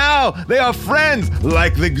land, but now they are friends,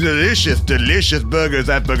 like the delicious burgers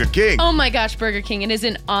at Burger King. Oh my gosh, Burger King, it is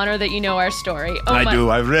an honor that you know our story. I do.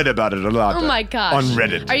 I've read about it a lot. Oh my gosh. On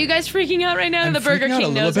Reddit. Are you guys freaking out right now? I'm The Burger freaking out King a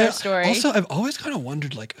little knows bit. our story. Also, I've always kind of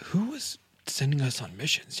wondered, like, who was sending us on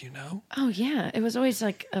missions, you know? Oh yeah, it was always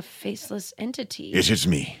like a faceless entity. It is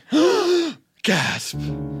me. Gasp.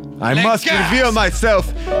 I must reveal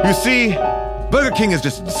myself. You see, Burger King is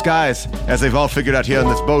just a disguise, as they've all figured out here on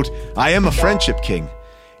this boat. I am a friendship king,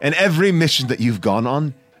 and every mission that you've gone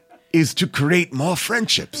on is to create more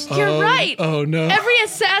friendships. You're right. Oh no. Every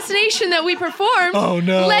assassination that we performed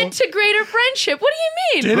no. led to greater friendship. What do you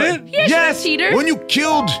mean? Did it? Yes, Teeter. When you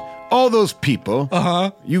killed all those people,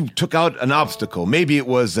 you took out an obstacle. Maybe it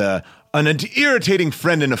was an irritating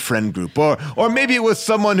friend in a friend group, or maybe it was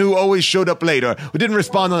someone who always showed up late or who didn't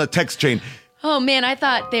respond on a text chain. Oh man, I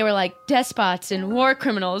thought they were like despots and war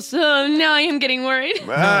criminals. Oh, now I am getting worried.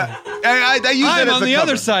 I use that I'm as on a the cover.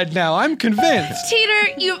 other side now. I'm convinced. Teeter,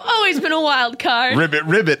 you've always been a wild card.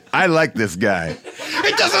 Ribbit, I like this guy.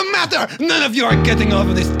 It doesn't matter. None of you are getting off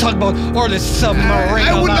of this tugboat or this submarine.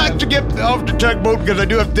 I would alive. like to get off the tugboat because I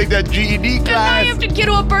do have to take that GED And I class. have to get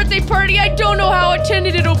to a birthday party. I don't know how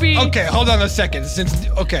attended it'll be. Okay, hold on a second.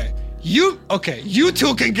 You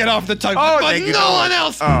two can get off the tugboat, but thank you no so one much.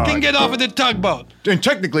 else can get off of the tugboat. And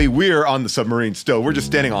technically, we're on the submarine still. We're just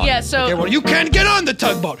standing on it. Yeah, so Okay, well, you can't get on the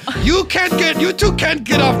tugboat. You two can't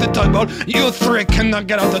get off the tugboat. You three cannot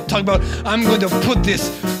get off the tugboat. I'm going to put this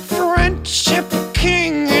Friendship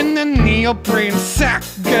King in the neoprene sack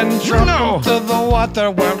and drop into the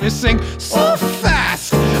water where we sink so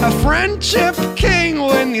fast. A Friendship King,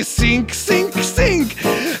 when you sink, sink, sink,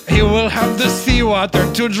 he will have the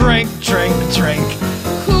seawater to drink, drink, drink.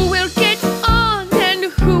 who will get on and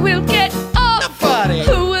who will get off? Nobody.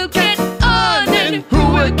 Who will get on and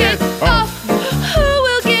who will get off? Who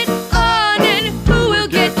will get on and who will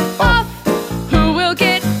get off? Who will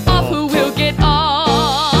get off? Who will get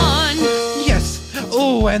on? Yes.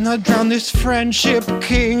 Oh, and around this Friendship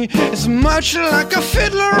King is much like a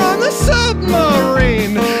fiddler on a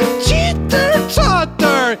submarine.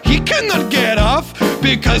 Teeter-totter, he cannot get off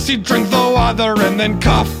because he drinks the water and then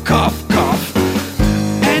cough, cough, cough.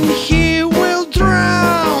 And he will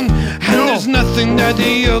drown, and there's nothing that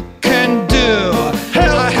you can do.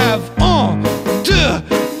 I have deux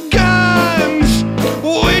guns,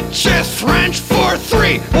 which is French for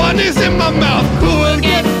three. One is in my mouth. Who will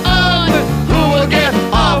get on? Who will get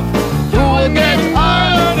off? Who will get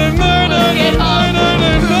on? Who will get on? Who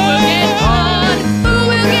will get on? Who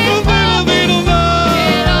will get on?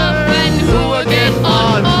 Get off and who will get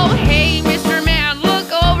on? Oh, hey, Mr. Man,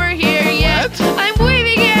 look over here, yeah. I'm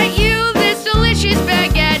waving at you this delicious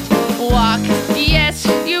baguette. Walk, yes,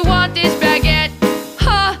 you want this baguette.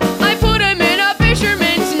 Ha, I put him in a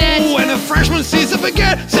fisherman's net. When a freshman sees a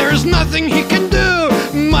baguette, there is nothing he can do.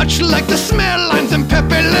 Much like the smell lines in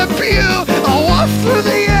Pepe Le Pew, I'll waft through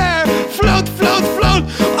the air, float, float, float.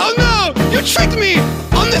 Oh no, you tricked me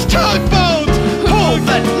on this tugboat. Pull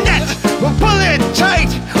the net! We'll pull it tight!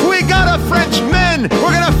 We got a Frenchman!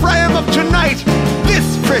 We're gonna fry him up tonight!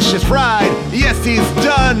 This fish is fried! Yes, he's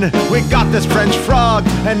done! We got this French frog,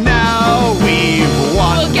 and now we've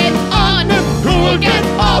won! Who will get on? Who will get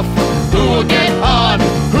off? Who will get on?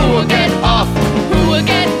 Who will get off? Who will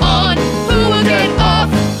get on? Who will get off?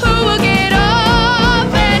 Who will get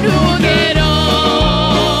off? And who will get on?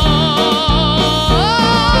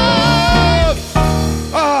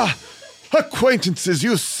 Ah! Acquaintances,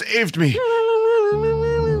 you saved me!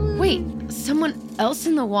 Wait, someone else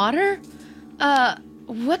in the water?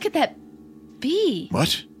 What could that be?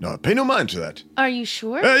 What? No, pay no mind to that. Are you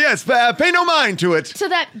sure? Yes, pay no mind to it! So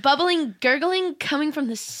that bubbling, gurgling coming from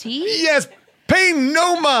the sea? Yes, pay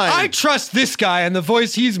no mind! I trust this guy and the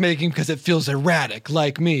voice he's making because it feels erratic,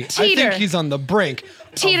 like me. I Teeter. think he's on the brink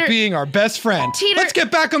Teeter. of being our best friend. Teeter. Let's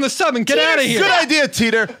get back on the sub and get Teeter, out of here. Good idea,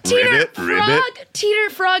 Teeter! Teeter, Ribbit, Frog, ribbit. Teeter,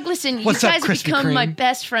 Frog, listen, What's you up, guys have Krispy become my Kreme?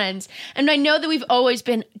 best friends, and I know that we've always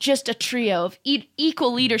been just a trio of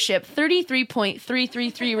equal leadership,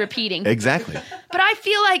 33.333 repeating. Exactly. But I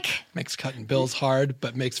feel like Makes cutting bills hard,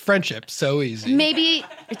 but makes friendship so easy. maybe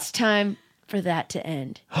it's time for that to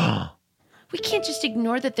end. We can't just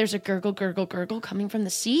ignore that there's a gurgle, gurgle, gurgle coming from the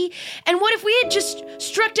sea. And what if we had just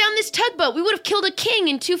struck down this tugboat? We would have killed a king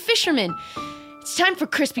and two fishermen. It's time for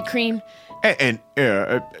Krispy Kreme. And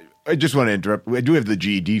I just want to interrupt. I do have the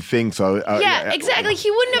GED thing, so... Yeah, exactly.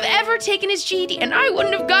 He wouldn't have ever taken his GED, and I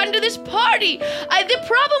wouldn't have gotten to this party. The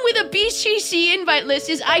problem with a BCC invite list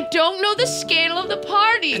is I don't know the scale of the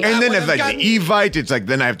party. And then if I the Evite, it's like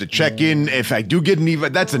then I have to check in. If I do get an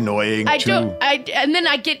Evite, that's annoying too. And then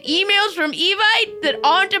I get emails from Evite that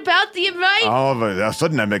aren't about the invite. All of a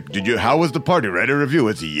sudden, I'm like, how was the party? Write a review.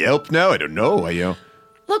 Is it Yelp now? I don't know.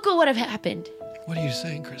 Look at what have happened. What are you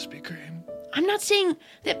saying, Krispy Kreme? I'm not saying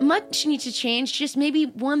that much needs to change, just maybe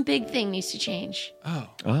one big thing needs to change.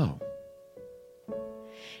 Oh.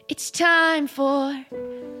 It's time for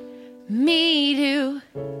me to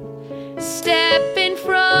step in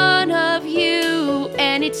front of you,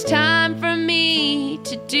 and it's time for me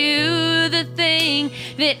to do the thing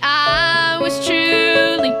that I was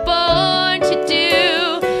truly born to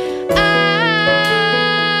do.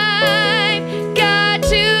 I've got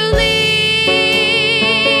to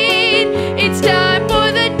lead. It's time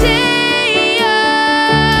for the day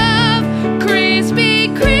of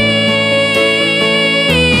Krispy Kreme.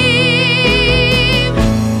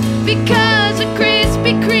 Because a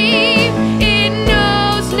Krispy Kreme, it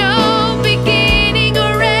knows no beginning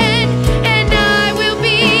or end. And I will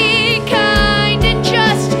be kind and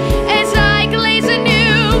just as I glaze a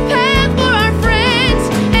new path.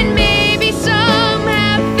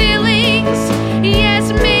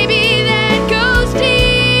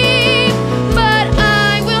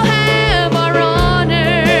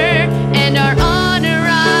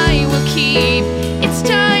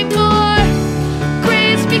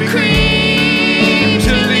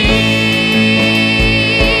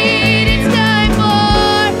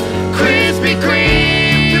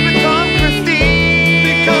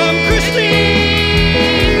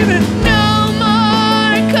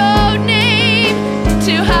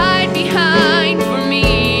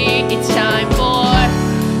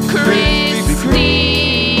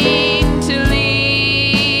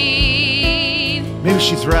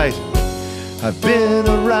 is right. I've been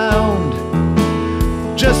around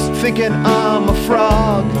just thinking I'm a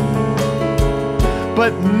frog.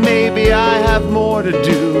 But maybe I have more to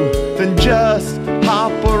do than just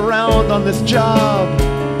hop around on this job.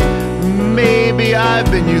 Maybe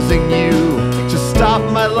I've been using you to stop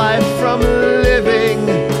my life from living.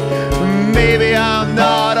 Maybe I'm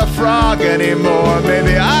not a frog anymore.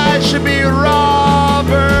 Maybe I should be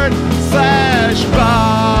Robert /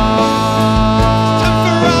 Bob. Time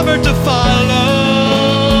for Robert to follow.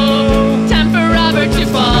 Time for Robert to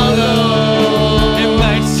follow. It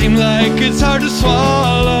might seem like it's hard to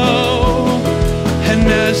swallow. And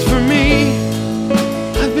as for me,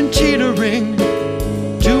 I've been teetering.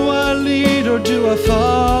 Do I lead or do I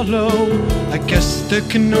follow? I guess there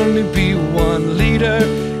can only be one leader.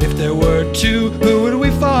 If there were two, who would we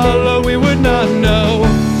follow? We would not know.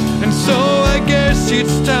 And so I guess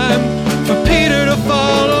it's time for Peter to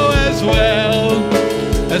follow as well.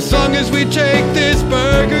 As long as we take this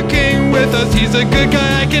Burger King with us, he's a good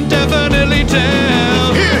guy, I can definitely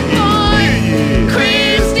tell.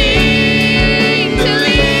 Christine to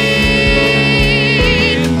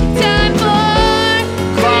lead. Time for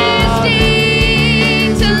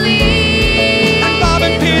Christine to lead. And Bob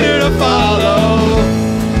and Peter to follow.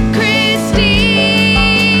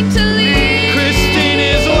 Christine to lead. Christine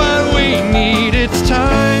is what we need. It's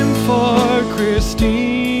time for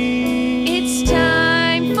Christine. It's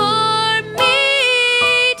time for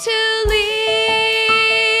me to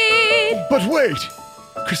lead. But wait,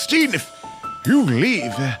 Christine, if you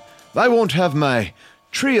leave, I won't have my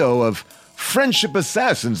trio of friendship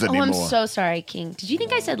assassins Oh, anymore. I'm so sorry, King. Did you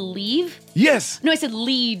think I said leave? Yes. No, I said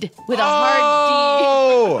lead with a hard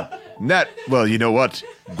Oh, well, you know what?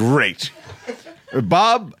 Great.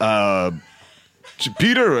 Bob,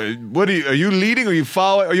 Peter, what are you leading? Or are you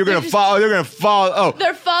following? Are you going to follow? They're going to follow. Oh,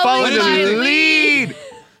 They're following the my lead.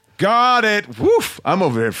 Got it. Woof. I'm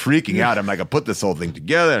over here freaking out. I'm like, I put this whole thing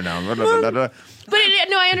together now. But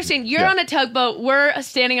no, I understand. You're on a tugboat. We're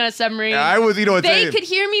standing on a submarine. I was, you know, They could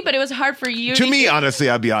hear me, but it was hard for you to me, hear.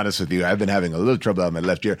 honestly, I'll be honest with you. I've been having a little trouble out my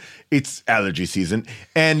left ear. It's allergy season.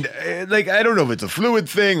 And, I don't know if it's a fluid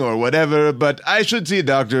thing or whatever, but I should see a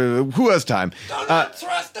doctor. Who has time? Don't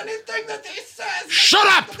trust anything that he says. Shut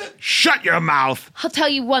up! Shut your mouth! I'll tell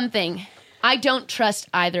you one thing. I don't trust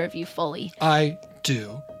either of you fully. I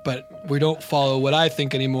do, but we don't follow what I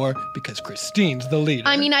think anymore because Christine's the leader.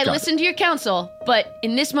 I mean, I listened to your counsel, but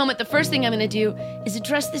in this moment, the first thing I'm going to do is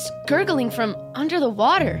address this gurgling from under the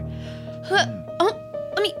water. Let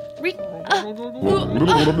me read.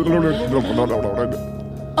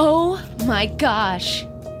 Oh my gosh.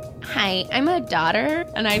 Hi, I'm a daughter,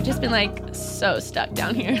 and I've just been so stuck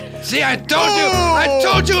down here. See, I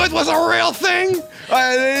told you it was a real thing.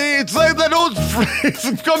 It's like that old phrase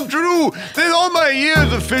has come true. In all my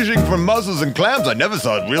years of fishing for mussels and clams, I never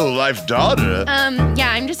saw a real life daughter. Yeah,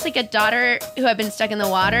 I'm just a daughter who have been stuck in the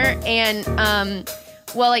water, and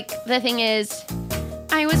the thing is,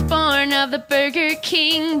 I was born of the Burger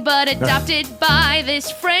King, but adopted by this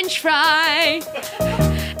French fry.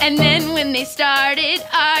 And then when they started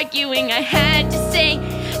arguing, I had to say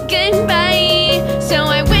goodbye. So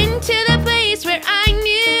I went to the place where I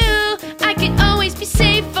knew I could always be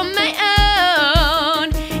safe on my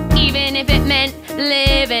own, even if it meant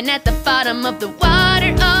living at the bottom of the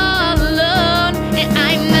water all alone. And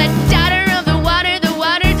I'm the daughter of the water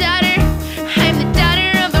daughter. I'm the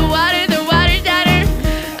daughter of the water daughter.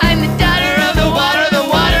 I'm the daughter of the water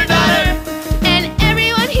daughter. And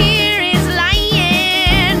everyone here is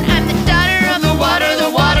lying. I'm the daughter of the water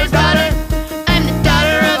daughter. I'm the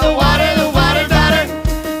daughter of the water daughter.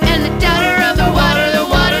 And the daughter of the water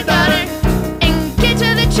daughter. And get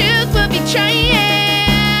to the truth, we'll be trying.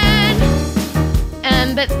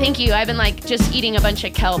 But thank you. I've been just eating a bunch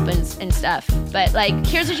of kelp and stuff. But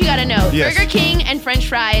here's what you gotta know. Yes. Burger King and French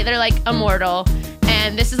fry, they're immortal.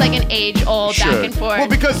 And this is an age-old back and forth. Well,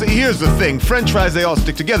 because here's the thing. French fries, they all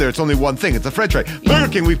stick together. It's only one thing. It's a French fry. Burger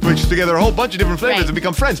King, we've put together a whole bunch of different flavors and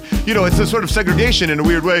become friends. You know, it's a sort of segregation in a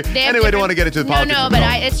weird way. Anyway, I don't want to get into the politics. No, but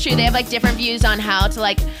it's true. They have different views on how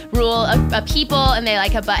to rule a people, and they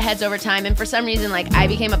have butt heads over time. And for some reason, I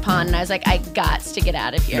became a pawn, and I was I gots to get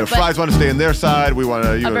out of here. You know, fries want to stay on their side. We want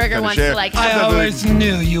to, a burger wants share. to I always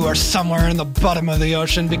knew you were somewhere in the bottom of the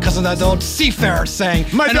ocean because of that old seafarer saying.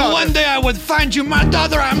 My daughter. One day I would find you, my daughter.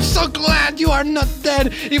 I'm so glad you are not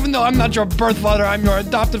dead. Even though I'm not your birth father, I'm your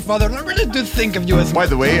adopted father. And I really do think of you as. By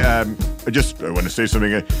the way, I want to say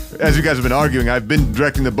something. As you guys have been arguing, I've been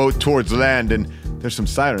directing the boat towards land, and there's some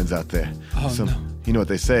sirens out there. Oh, no. You know what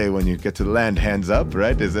they say when you get to the land, hands up,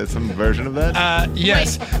 right? Is that some version of that?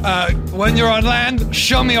 Yes. When you're on land,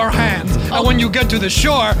 show me your hands. And when you get to the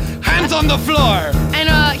shore, hands on the floor.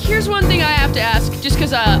 And here's one thing I have to ask, just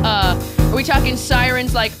because are we talking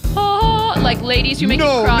sirens like ladies who make you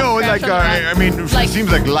crash on the ground? I mean, it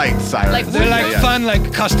seems like light sirens. Like They're like fun,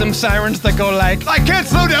 like custom sirens that go like, I can't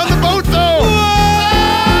slow down the boat though.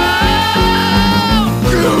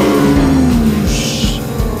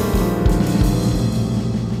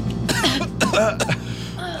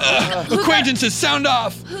 acquaintances, sound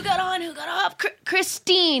off. Who got on? Who got off?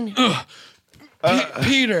 Christine.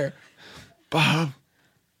 Peter. Bob.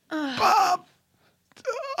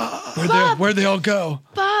 Where'd they all go?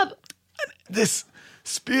 Bob. This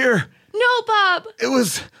spear. No, Bob.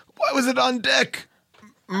 Why was it on deck?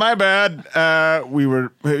 My bad. We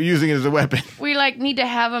were using it as a weapon. We need to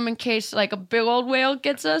have him in case a big old whale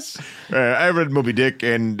gets us. I read Moby Dick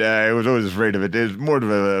and I was always afraid of it. It was more of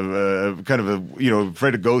a kind of a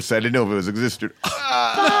afraid of ghosts. I didn't know if it was existed.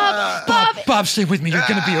 Bob, stay with me. You're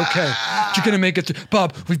gonna be okay. You're gonna make it through.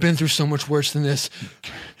 Bob, we've been through so much worse than this.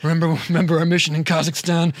 Remember our mission in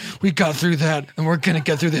Kazakhstan? We got through that, and we're gonna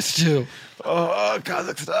get through this too. Oh,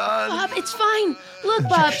 Kazakhstan. Bob, it's fine. Look,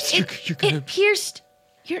 Bob, it pierced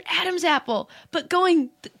your Adam's apple, but going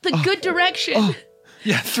the good direction. Oh.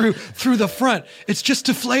 Yeah, through the front. It's just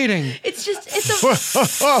deflating. It's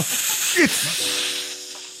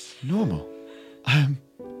normal. I'm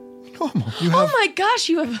normal. My gosh,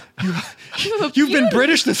 you've been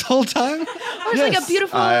British this whole time? It was like a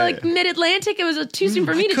beautiful mid-Atlantic. It was too soon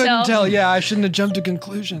for me to tell. Couldn't tell. Yeah, I shouldn't have jumped to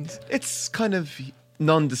conclusions. It's kind of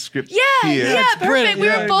nondescript. Yeah, perfect. We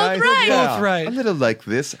were both right. Both right. A little like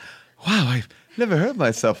this. Wow, I've never heard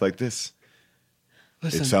myself like this.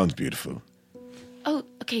 Listen. It sounds beautiful. Oh,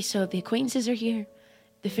 okay, so the acquaintances are here.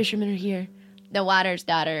 The fishermen are here. The water's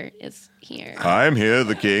daughter is here. I'm here,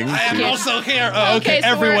 the king. I am also here. Oh, okay. So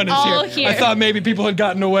Everyone we're is all here. I thought maybe people had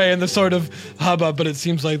gotten away in the sort of hubbub, but it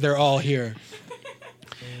seems like they're all here.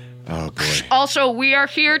 Oh, boy. Also, we are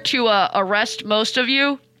here to arrest most of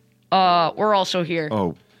you. We're also here.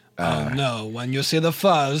 Oh, no, when you see the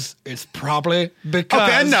fuzz, it's probably because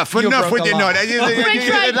okay, enough with you. You're not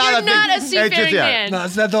a seafaring man. No,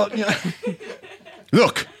 it's not the,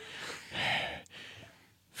 Look,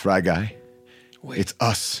 Fry Guy, it's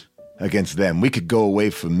us against them. We could go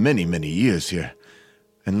away for many, many years here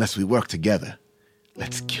unless we work together.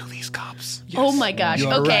 Let's kill these cops. Yes. Oh my gosh.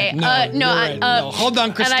 You're okay. Right. No, hold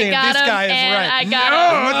on, Christine. This guy is right. I got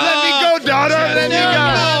him. Let me go, daughter. Let me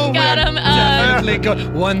go. Got him. Definitely go.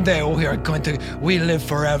 One day we live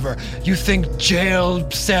forever. You think jail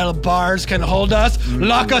cell bars can hold us?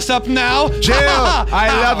 Lock us up now? Jail. I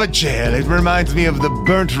love a jail. It reminds me of the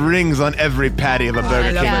burnt rings on every patty of a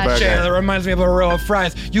Burger King burger. Jail. It reminds me of a row of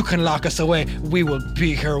fries. You can lock us away. We will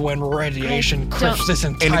be here when radiation crisps this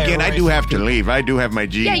entire And again, race. I do have to leave. I do have my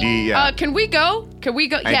GED. Can we go? Can we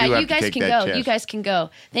go? Yeah, you guys can go. Chest. You guys can go.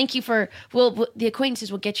 Thank you for. The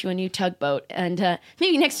acquaintances will get you a new tugboat, and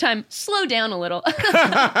maybe next time slow down a little.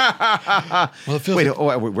 Well, it feels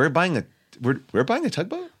we're buying a tugboat. Well,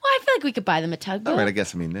 I feel like we could buy them a tugboat. All right, I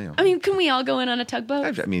guess. Can we all go in on a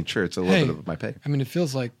tugboat? Sure. It's a little bit of my pay. I mean, it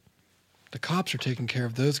feels like the cops are taking care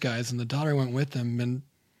of those guys, and the daughter went with them. And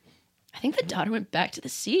I think the daughter went back to the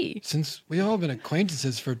sea. Since we all been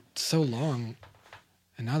acquaintances for so long,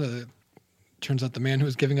 and now that it turns out the man who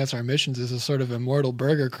was giving us our missions is a sort of immortal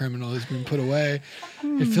burger criminal who's been put away,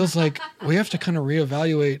 it feels like we have to kind of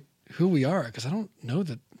reevaluate who we are, because I don't know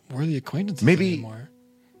that we're the acquaintances anymore.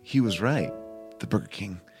 He was right, the Burger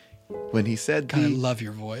King, when he said God, I love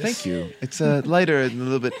your voice. Thank you. It's lighter and a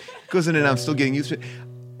little bit goes in and out. I'm still getting used to it.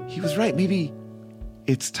 He was right. Maybe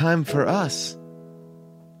it's time for us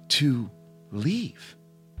to leave.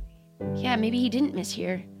 Yeah, maybe he didn't miss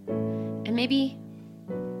here. And maybe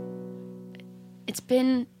it's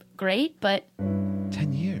been great, but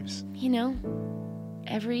 10 years.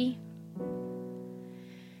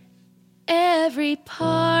 Every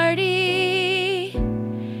party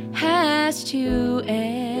has to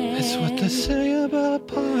end. That's what they say about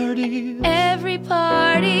parties. Every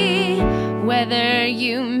party, whether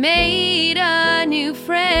you made a new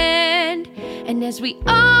friend. And as we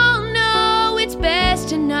all know, it's best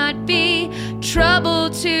to not be trouble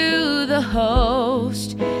to the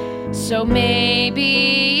host. So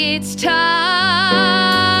maybe it's time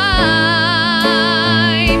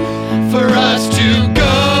for us to go.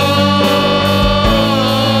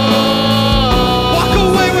 Walk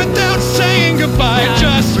away without saying goodbye,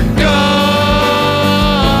 just go.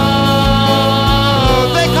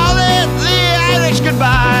 They call it the Irish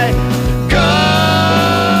goodbye. Go.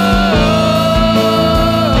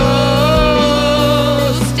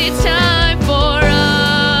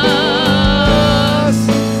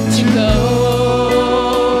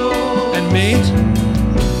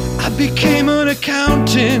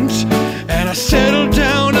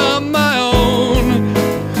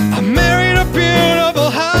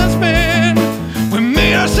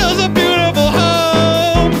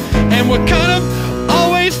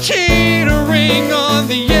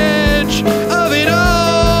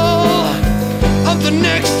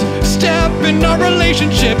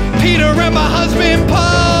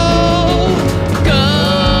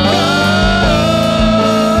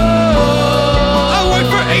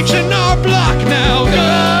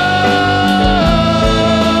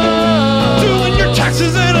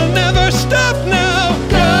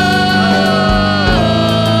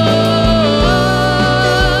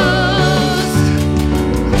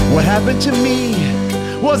 to me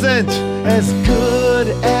wasn't as good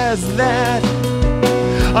as that.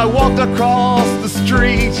 I walked across the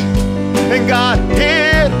street and got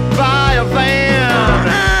hit by a van.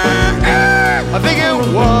 I think it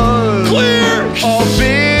was a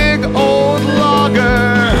big old logger.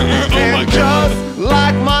 And just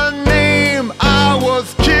like my name, I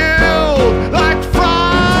was killed like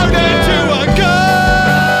Frog into a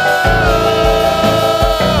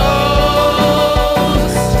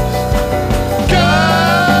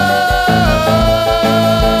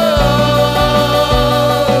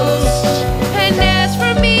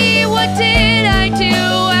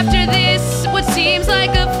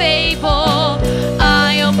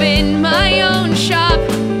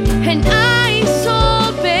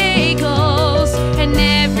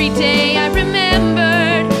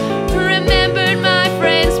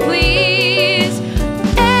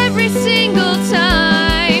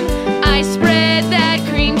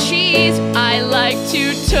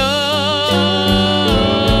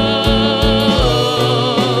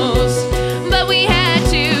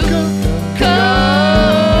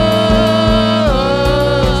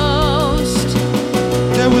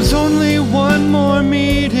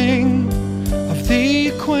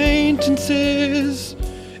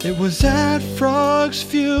was at Frog's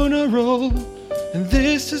funeral, and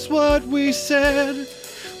this is what we said.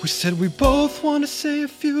 We said we both want to say a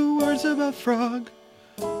few words about Frog,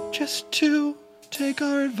 just to take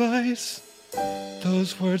our advice.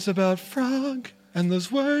 Those words about Frog, and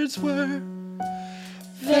those words were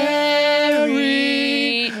very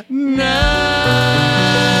nice.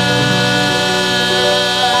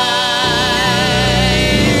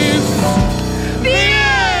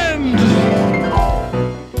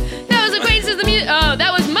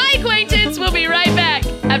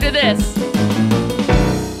 This.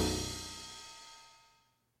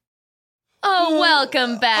 Oh,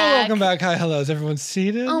 welcome back. Oh, welcome back. Hi, hello. Is everyone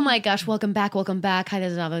seated? Oh my gosh, welcome back. Hi,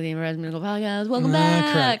 this is Ava, the Musical Podcast. Welcome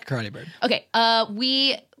back. Karate Bird. Okay,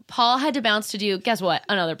 Paul had to bounce to do, guess what?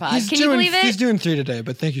 Another pod. Can you believe it? He's doing 3 today,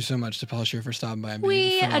 but thank you so much to Paul Scheer for stopping by and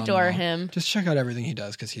being phenomenal. Adore him. Just check out everything he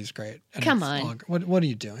does because he's great. And come on. What are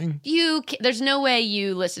you doing? There's no way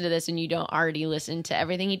you listen to this and you don't already listen to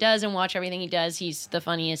everything he does and watch everything he does. He's the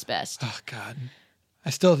funniest, best. Oh, God. I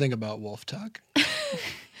still think about Wolf Tuck. I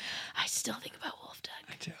still think about Wolf Tuck.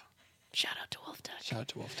 I do. Shout out to Wolf Tuck. Shout out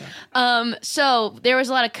to Wolf Tuck. So there was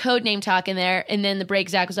a lot of code name talk in there, and then the break,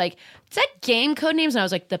 Zach was like, "Is that game Codenames?" And I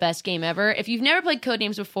was like, "The best game ever." If you've never played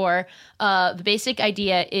Codenames before, the basic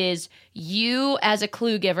idea is you, as a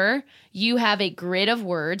clue giver, you have a grid of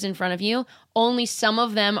words in front of you. Only some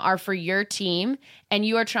of them are for your team, and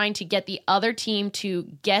you are trying to get the other team to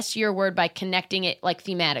guess your word by connecting it like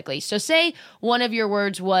thematically. So say one of your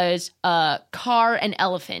words was car and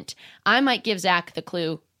elephant. I might give Zach the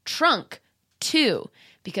clue trunk too,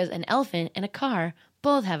 because an elephant and a car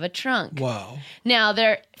both have a trunk. Wow. Now,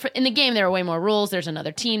 in the game, there are way more rules. There's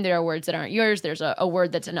another team. There are words that aren't yours. There's a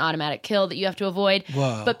word that's an automatic kill that you have to avoid.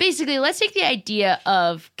 Whoa. But basically, let's take the idea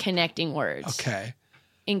of connecting words. Okay.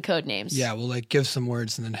 In Codenames. Yeah, we'll like give some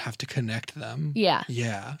words and then have to connect them. Yeah.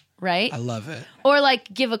 Yeah. Right? I love it. Or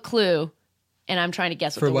like give a clue and I'm trying to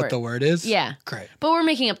guess what the word is? Yeah. Great. But we're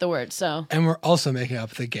making up the word, so. And we're also making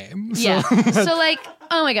up the game. So yeah. So like,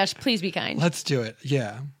 oh my gosh, please be kind. Let's do it.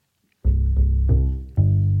 Yeah.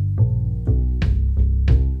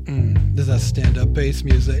 This is that stand-up bass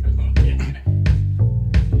music.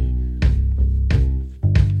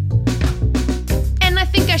 And I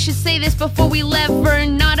think I should say this before we lever.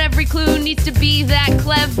 Not every clue needs to be that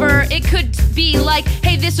clever. It could be like,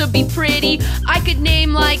 hey, this would be pretty. I could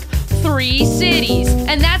name like 3 cities.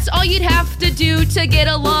 And that's all you'd have to do to get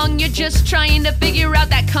along. You're just trying to figure out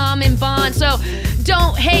that common bond. So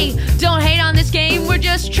don't hate on this game. We're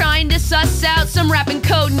just trying to suss out some rapping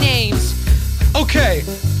code names. Okay,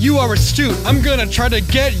 you are astute. I'm gonna try to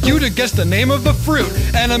get you to guess the name of the fruit.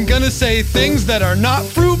 And I'm gonna say things that are not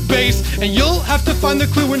fruit-based. And you'll have to find the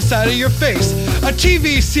clue inside of your face. A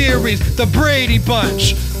TV series, The Brady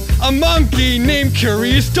Bunch. A monkey named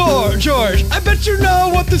Curious George. I bet you know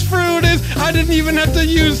what this fruit is. I didn't even have to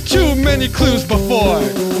use too many clues before.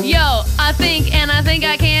 Yo, I think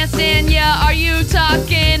I can't stand ya. Are you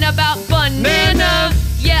talking about banana?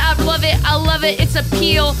 Yeah, I love it, it's a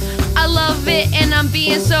peel. I love it, and I'm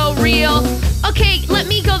being so real. Okay, let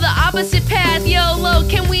me go the opposite path. YOLO,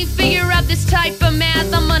 can we figure out this type of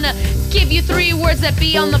math? I'm gonna give you 3 words that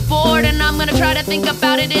be on the board, and I'm gonna try to think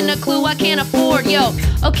about it in a clue I can't afford. Yo,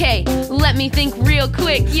 okay, let me think real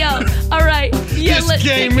quick. Yo, alright. This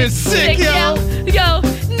game is sick, yo.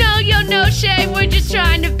 No shame, we're just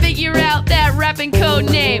trying to figure out that rapping code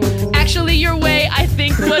name. Actually, Actually, your way, I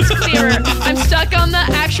think, was clearer. I'm stuck on the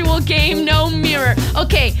actual game, no mirror.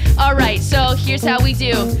 Okay, alright, so here's how we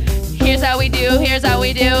do. Here's how we do. Oh, yo,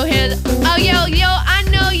 I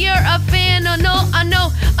know you're a fan. Oh, no, I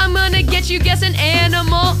know. I'm gonna get you guessing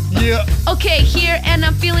animal. Yeah. Okay, here, and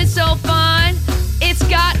I'm feeling so fine. It's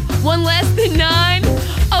got one less than 9.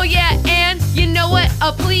 Oh, yeah, and you know what?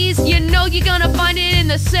 Please, you know you're gonna find it in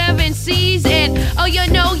the 7 seas. And, oh, you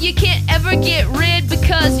know you can't ever get rid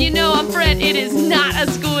because, you know, I'm Fred. It is not a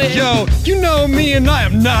squid. Yo, you know me and I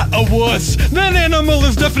am not a wuss. That animal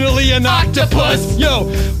is definitely an octopus. Yo,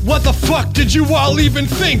 what the fuck did you all even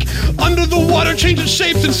think? Under the water changing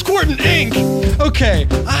shapes and squirting ink. Okay,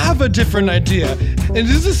 I have a different idea. And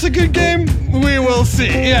is this a good game? We will see.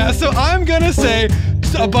 Yeah, so I'm gonna say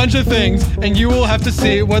a bunch of things and you will have to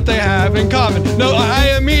see what they have in common. No,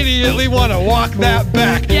 I immediately want to walk that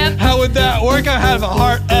back. Yep. How would that work? I have a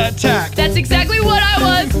heart attack. That's exactly what I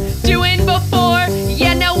was doing before.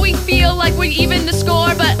 Yeah, now we feel like we even the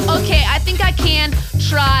score, but okay, I think I can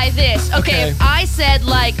try this. Okay, if I said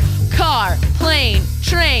like car, plane,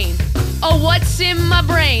 train. Oh, what's in my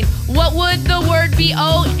brain? What would the word be?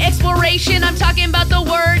 Oh, exploration. I'm talking about the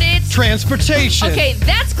word. It's transportation. Okay,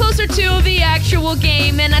 that's closer to the actual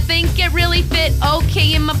game, and I think it really fit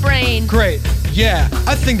okay in my brain. Great. Yeah,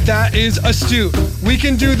 I think that is astute. We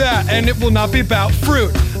can do that, and it will not be about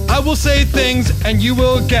fruit. I will say things, and you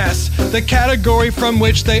will guess the category from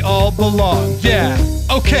which they all belong. Yeah,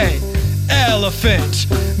 okay. Elephant.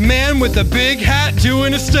 Man with a big hat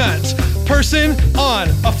doing a stunt. Person on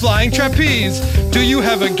a flying trapeze. Do you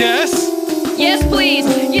have a guess? Yes, please.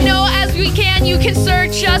 You know, as we can, you can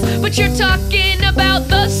search us, but you're talking about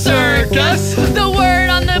the circus. The word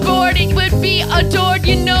on the board, it would be adored.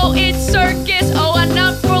 You know, it's circus. Oh, I'm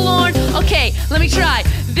not forlorn. Okay, let me try.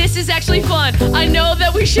 This is actually fun. I know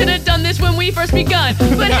that we should have done this when we first begun.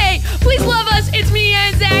 But hey, please love us. It's me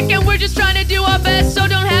and Zach, and we're just trying to do our best, so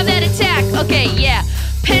don't have that attack. Okay, yeah.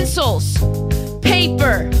 Pencils.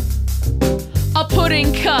 Paper. A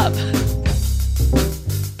pudding cup.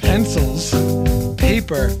 Pencils,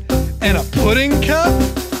 paper, and a pudding cup?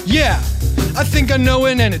 Yeah, I think I know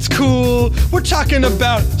it and it's cool. We're talking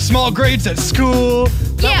about small grades at school.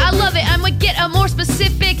 Yeah, I love it. I'm gonna get more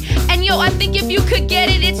specific. And yo, I think if you could get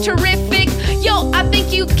it, it's terrific. Yo, I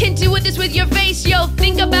think you can do this with your face. Yo,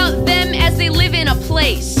 think about them as they live in a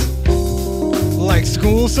place. Like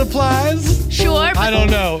school supplies? Sure. I don't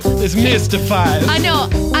know. This mystifies. I know.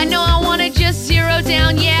 I want to just zero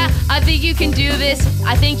down. Yeah, I think you can do this.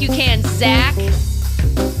 I think you can, Zach.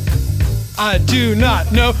 I do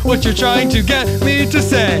not know what you're trying to get me to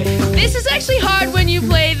say. This is actually hard when you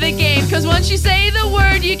play the game, cause once you say the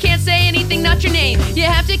word, you can't say anything, not your name. You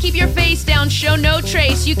have to keep your face down, show no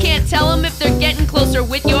trace. You can't tell them if they're getting closer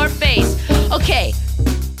with your face. Okay.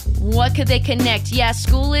 What could they connect? Yeah,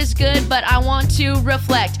 school is good, but I want to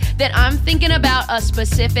reflect that I'm thinking about a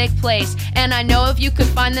specific place. And I know if you could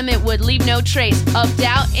find them, it would leave no trace of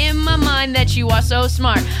doubt in my mind that you are so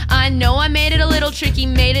smart. I know I made it a little tricky,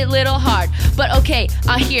 made it a little hard. But okay,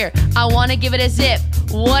 I want to give it a zip.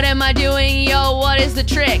 What am I doing? Yo, what is the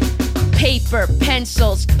trick? Paper,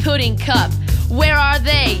 pencils, pudding cup. Where are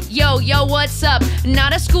they? Yo, what's up?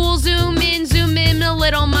 Not a school zoom in a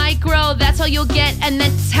little micro. That's how you'll get, and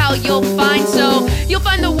that's how you'll find. So you'll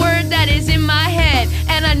find the word that is in my head,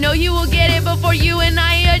 and I know you will get it before you and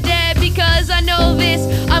I are dead. Because I know this,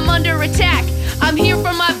 I'm under attack. I'm here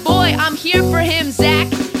for my boy, I'm here for him, Zach.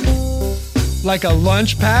 Like a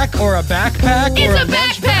lunch pack or a backpack? It's or a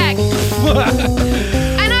backpack!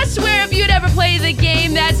 And I swear if you'd ever play the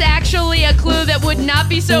game, that's actually a clue that would not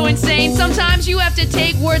be so insane. Sometimes you have to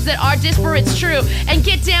take words that are disparate, true, and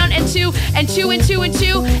get down and two, and two, and two, and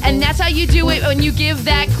two, and that's how you do it when you give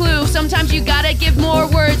that clue. Sometimes you gotta give more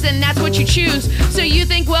words, and that's what you choose. So you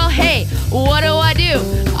think, well, hey, what do?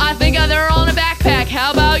 I think they're all in a backpack.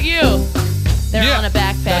 How about you? They're on a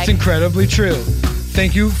backpack. That's incredibly true.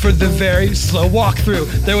 Thank you for the very slow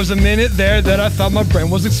walkthrough. There was a minute there that I thought my brain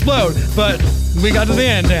was explode, but we got to the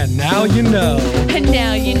end, and now you know. And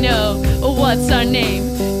now you know what's our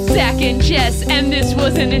name. Zach and Jess, and this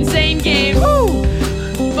was an insane game. Woo!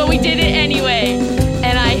 But we did it anyway,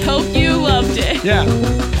 and I hope you loved it. Yeah.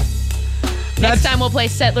 Next time we'll play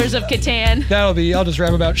Settlers of Catan. I'll just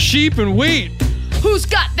rap about sheep and wheat. Who's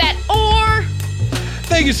got that ore?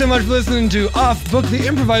 Thank you so much for listening to Off Book, the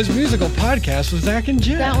improvised musical podcast with Zach and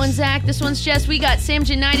Jess. That one's Zach, this one's Jess. We got Sam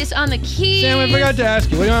Janitis on the keys. Sam, I forgot to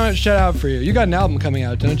ask you, what do you want to shout out for you? You got an album coming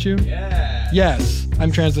out, don't you? Yeah. Yes.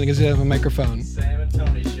 I'm translating because you have a microphone. Sam and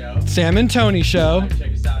Tony Show. Sam and Tony Show.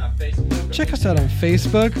 Check us out on Facebook. check us out on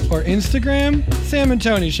Facebook or Instagram, Sam and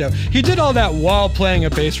Tony Show. He did all that while playing a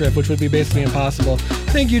bass riff, which would be basically impossible.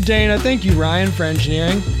 Thank you, Dana. Thank you, Ryan, for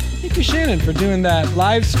engineering. Thank you, Shannon, for doing that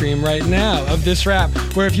live stream right now of this rap,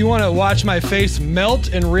 where if you want to watch my face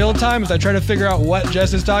melt in real time as I try to figure out what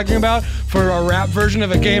Jess is talking about for a rap version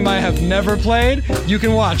of a game I have never played, you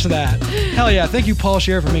can watch that. Hell yeah. Thank you, Paul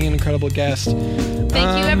Scheer, for being an incredible guest.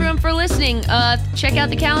 Thank you, everyone, for listening. Check out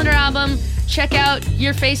the Calendar album. Check out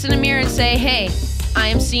your face in a mirror and say, hey, I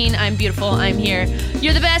am seen, I'm beautiful, I'm here.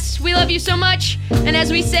 You're the best, we love you so much. And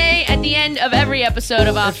as we say at the end of every episode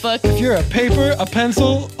of Off Book, if you're a paper, a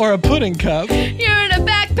pencil, or a pudding cup, you're in a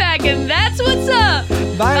backpack, and that's what's up.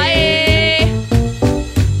 Bye. Bye.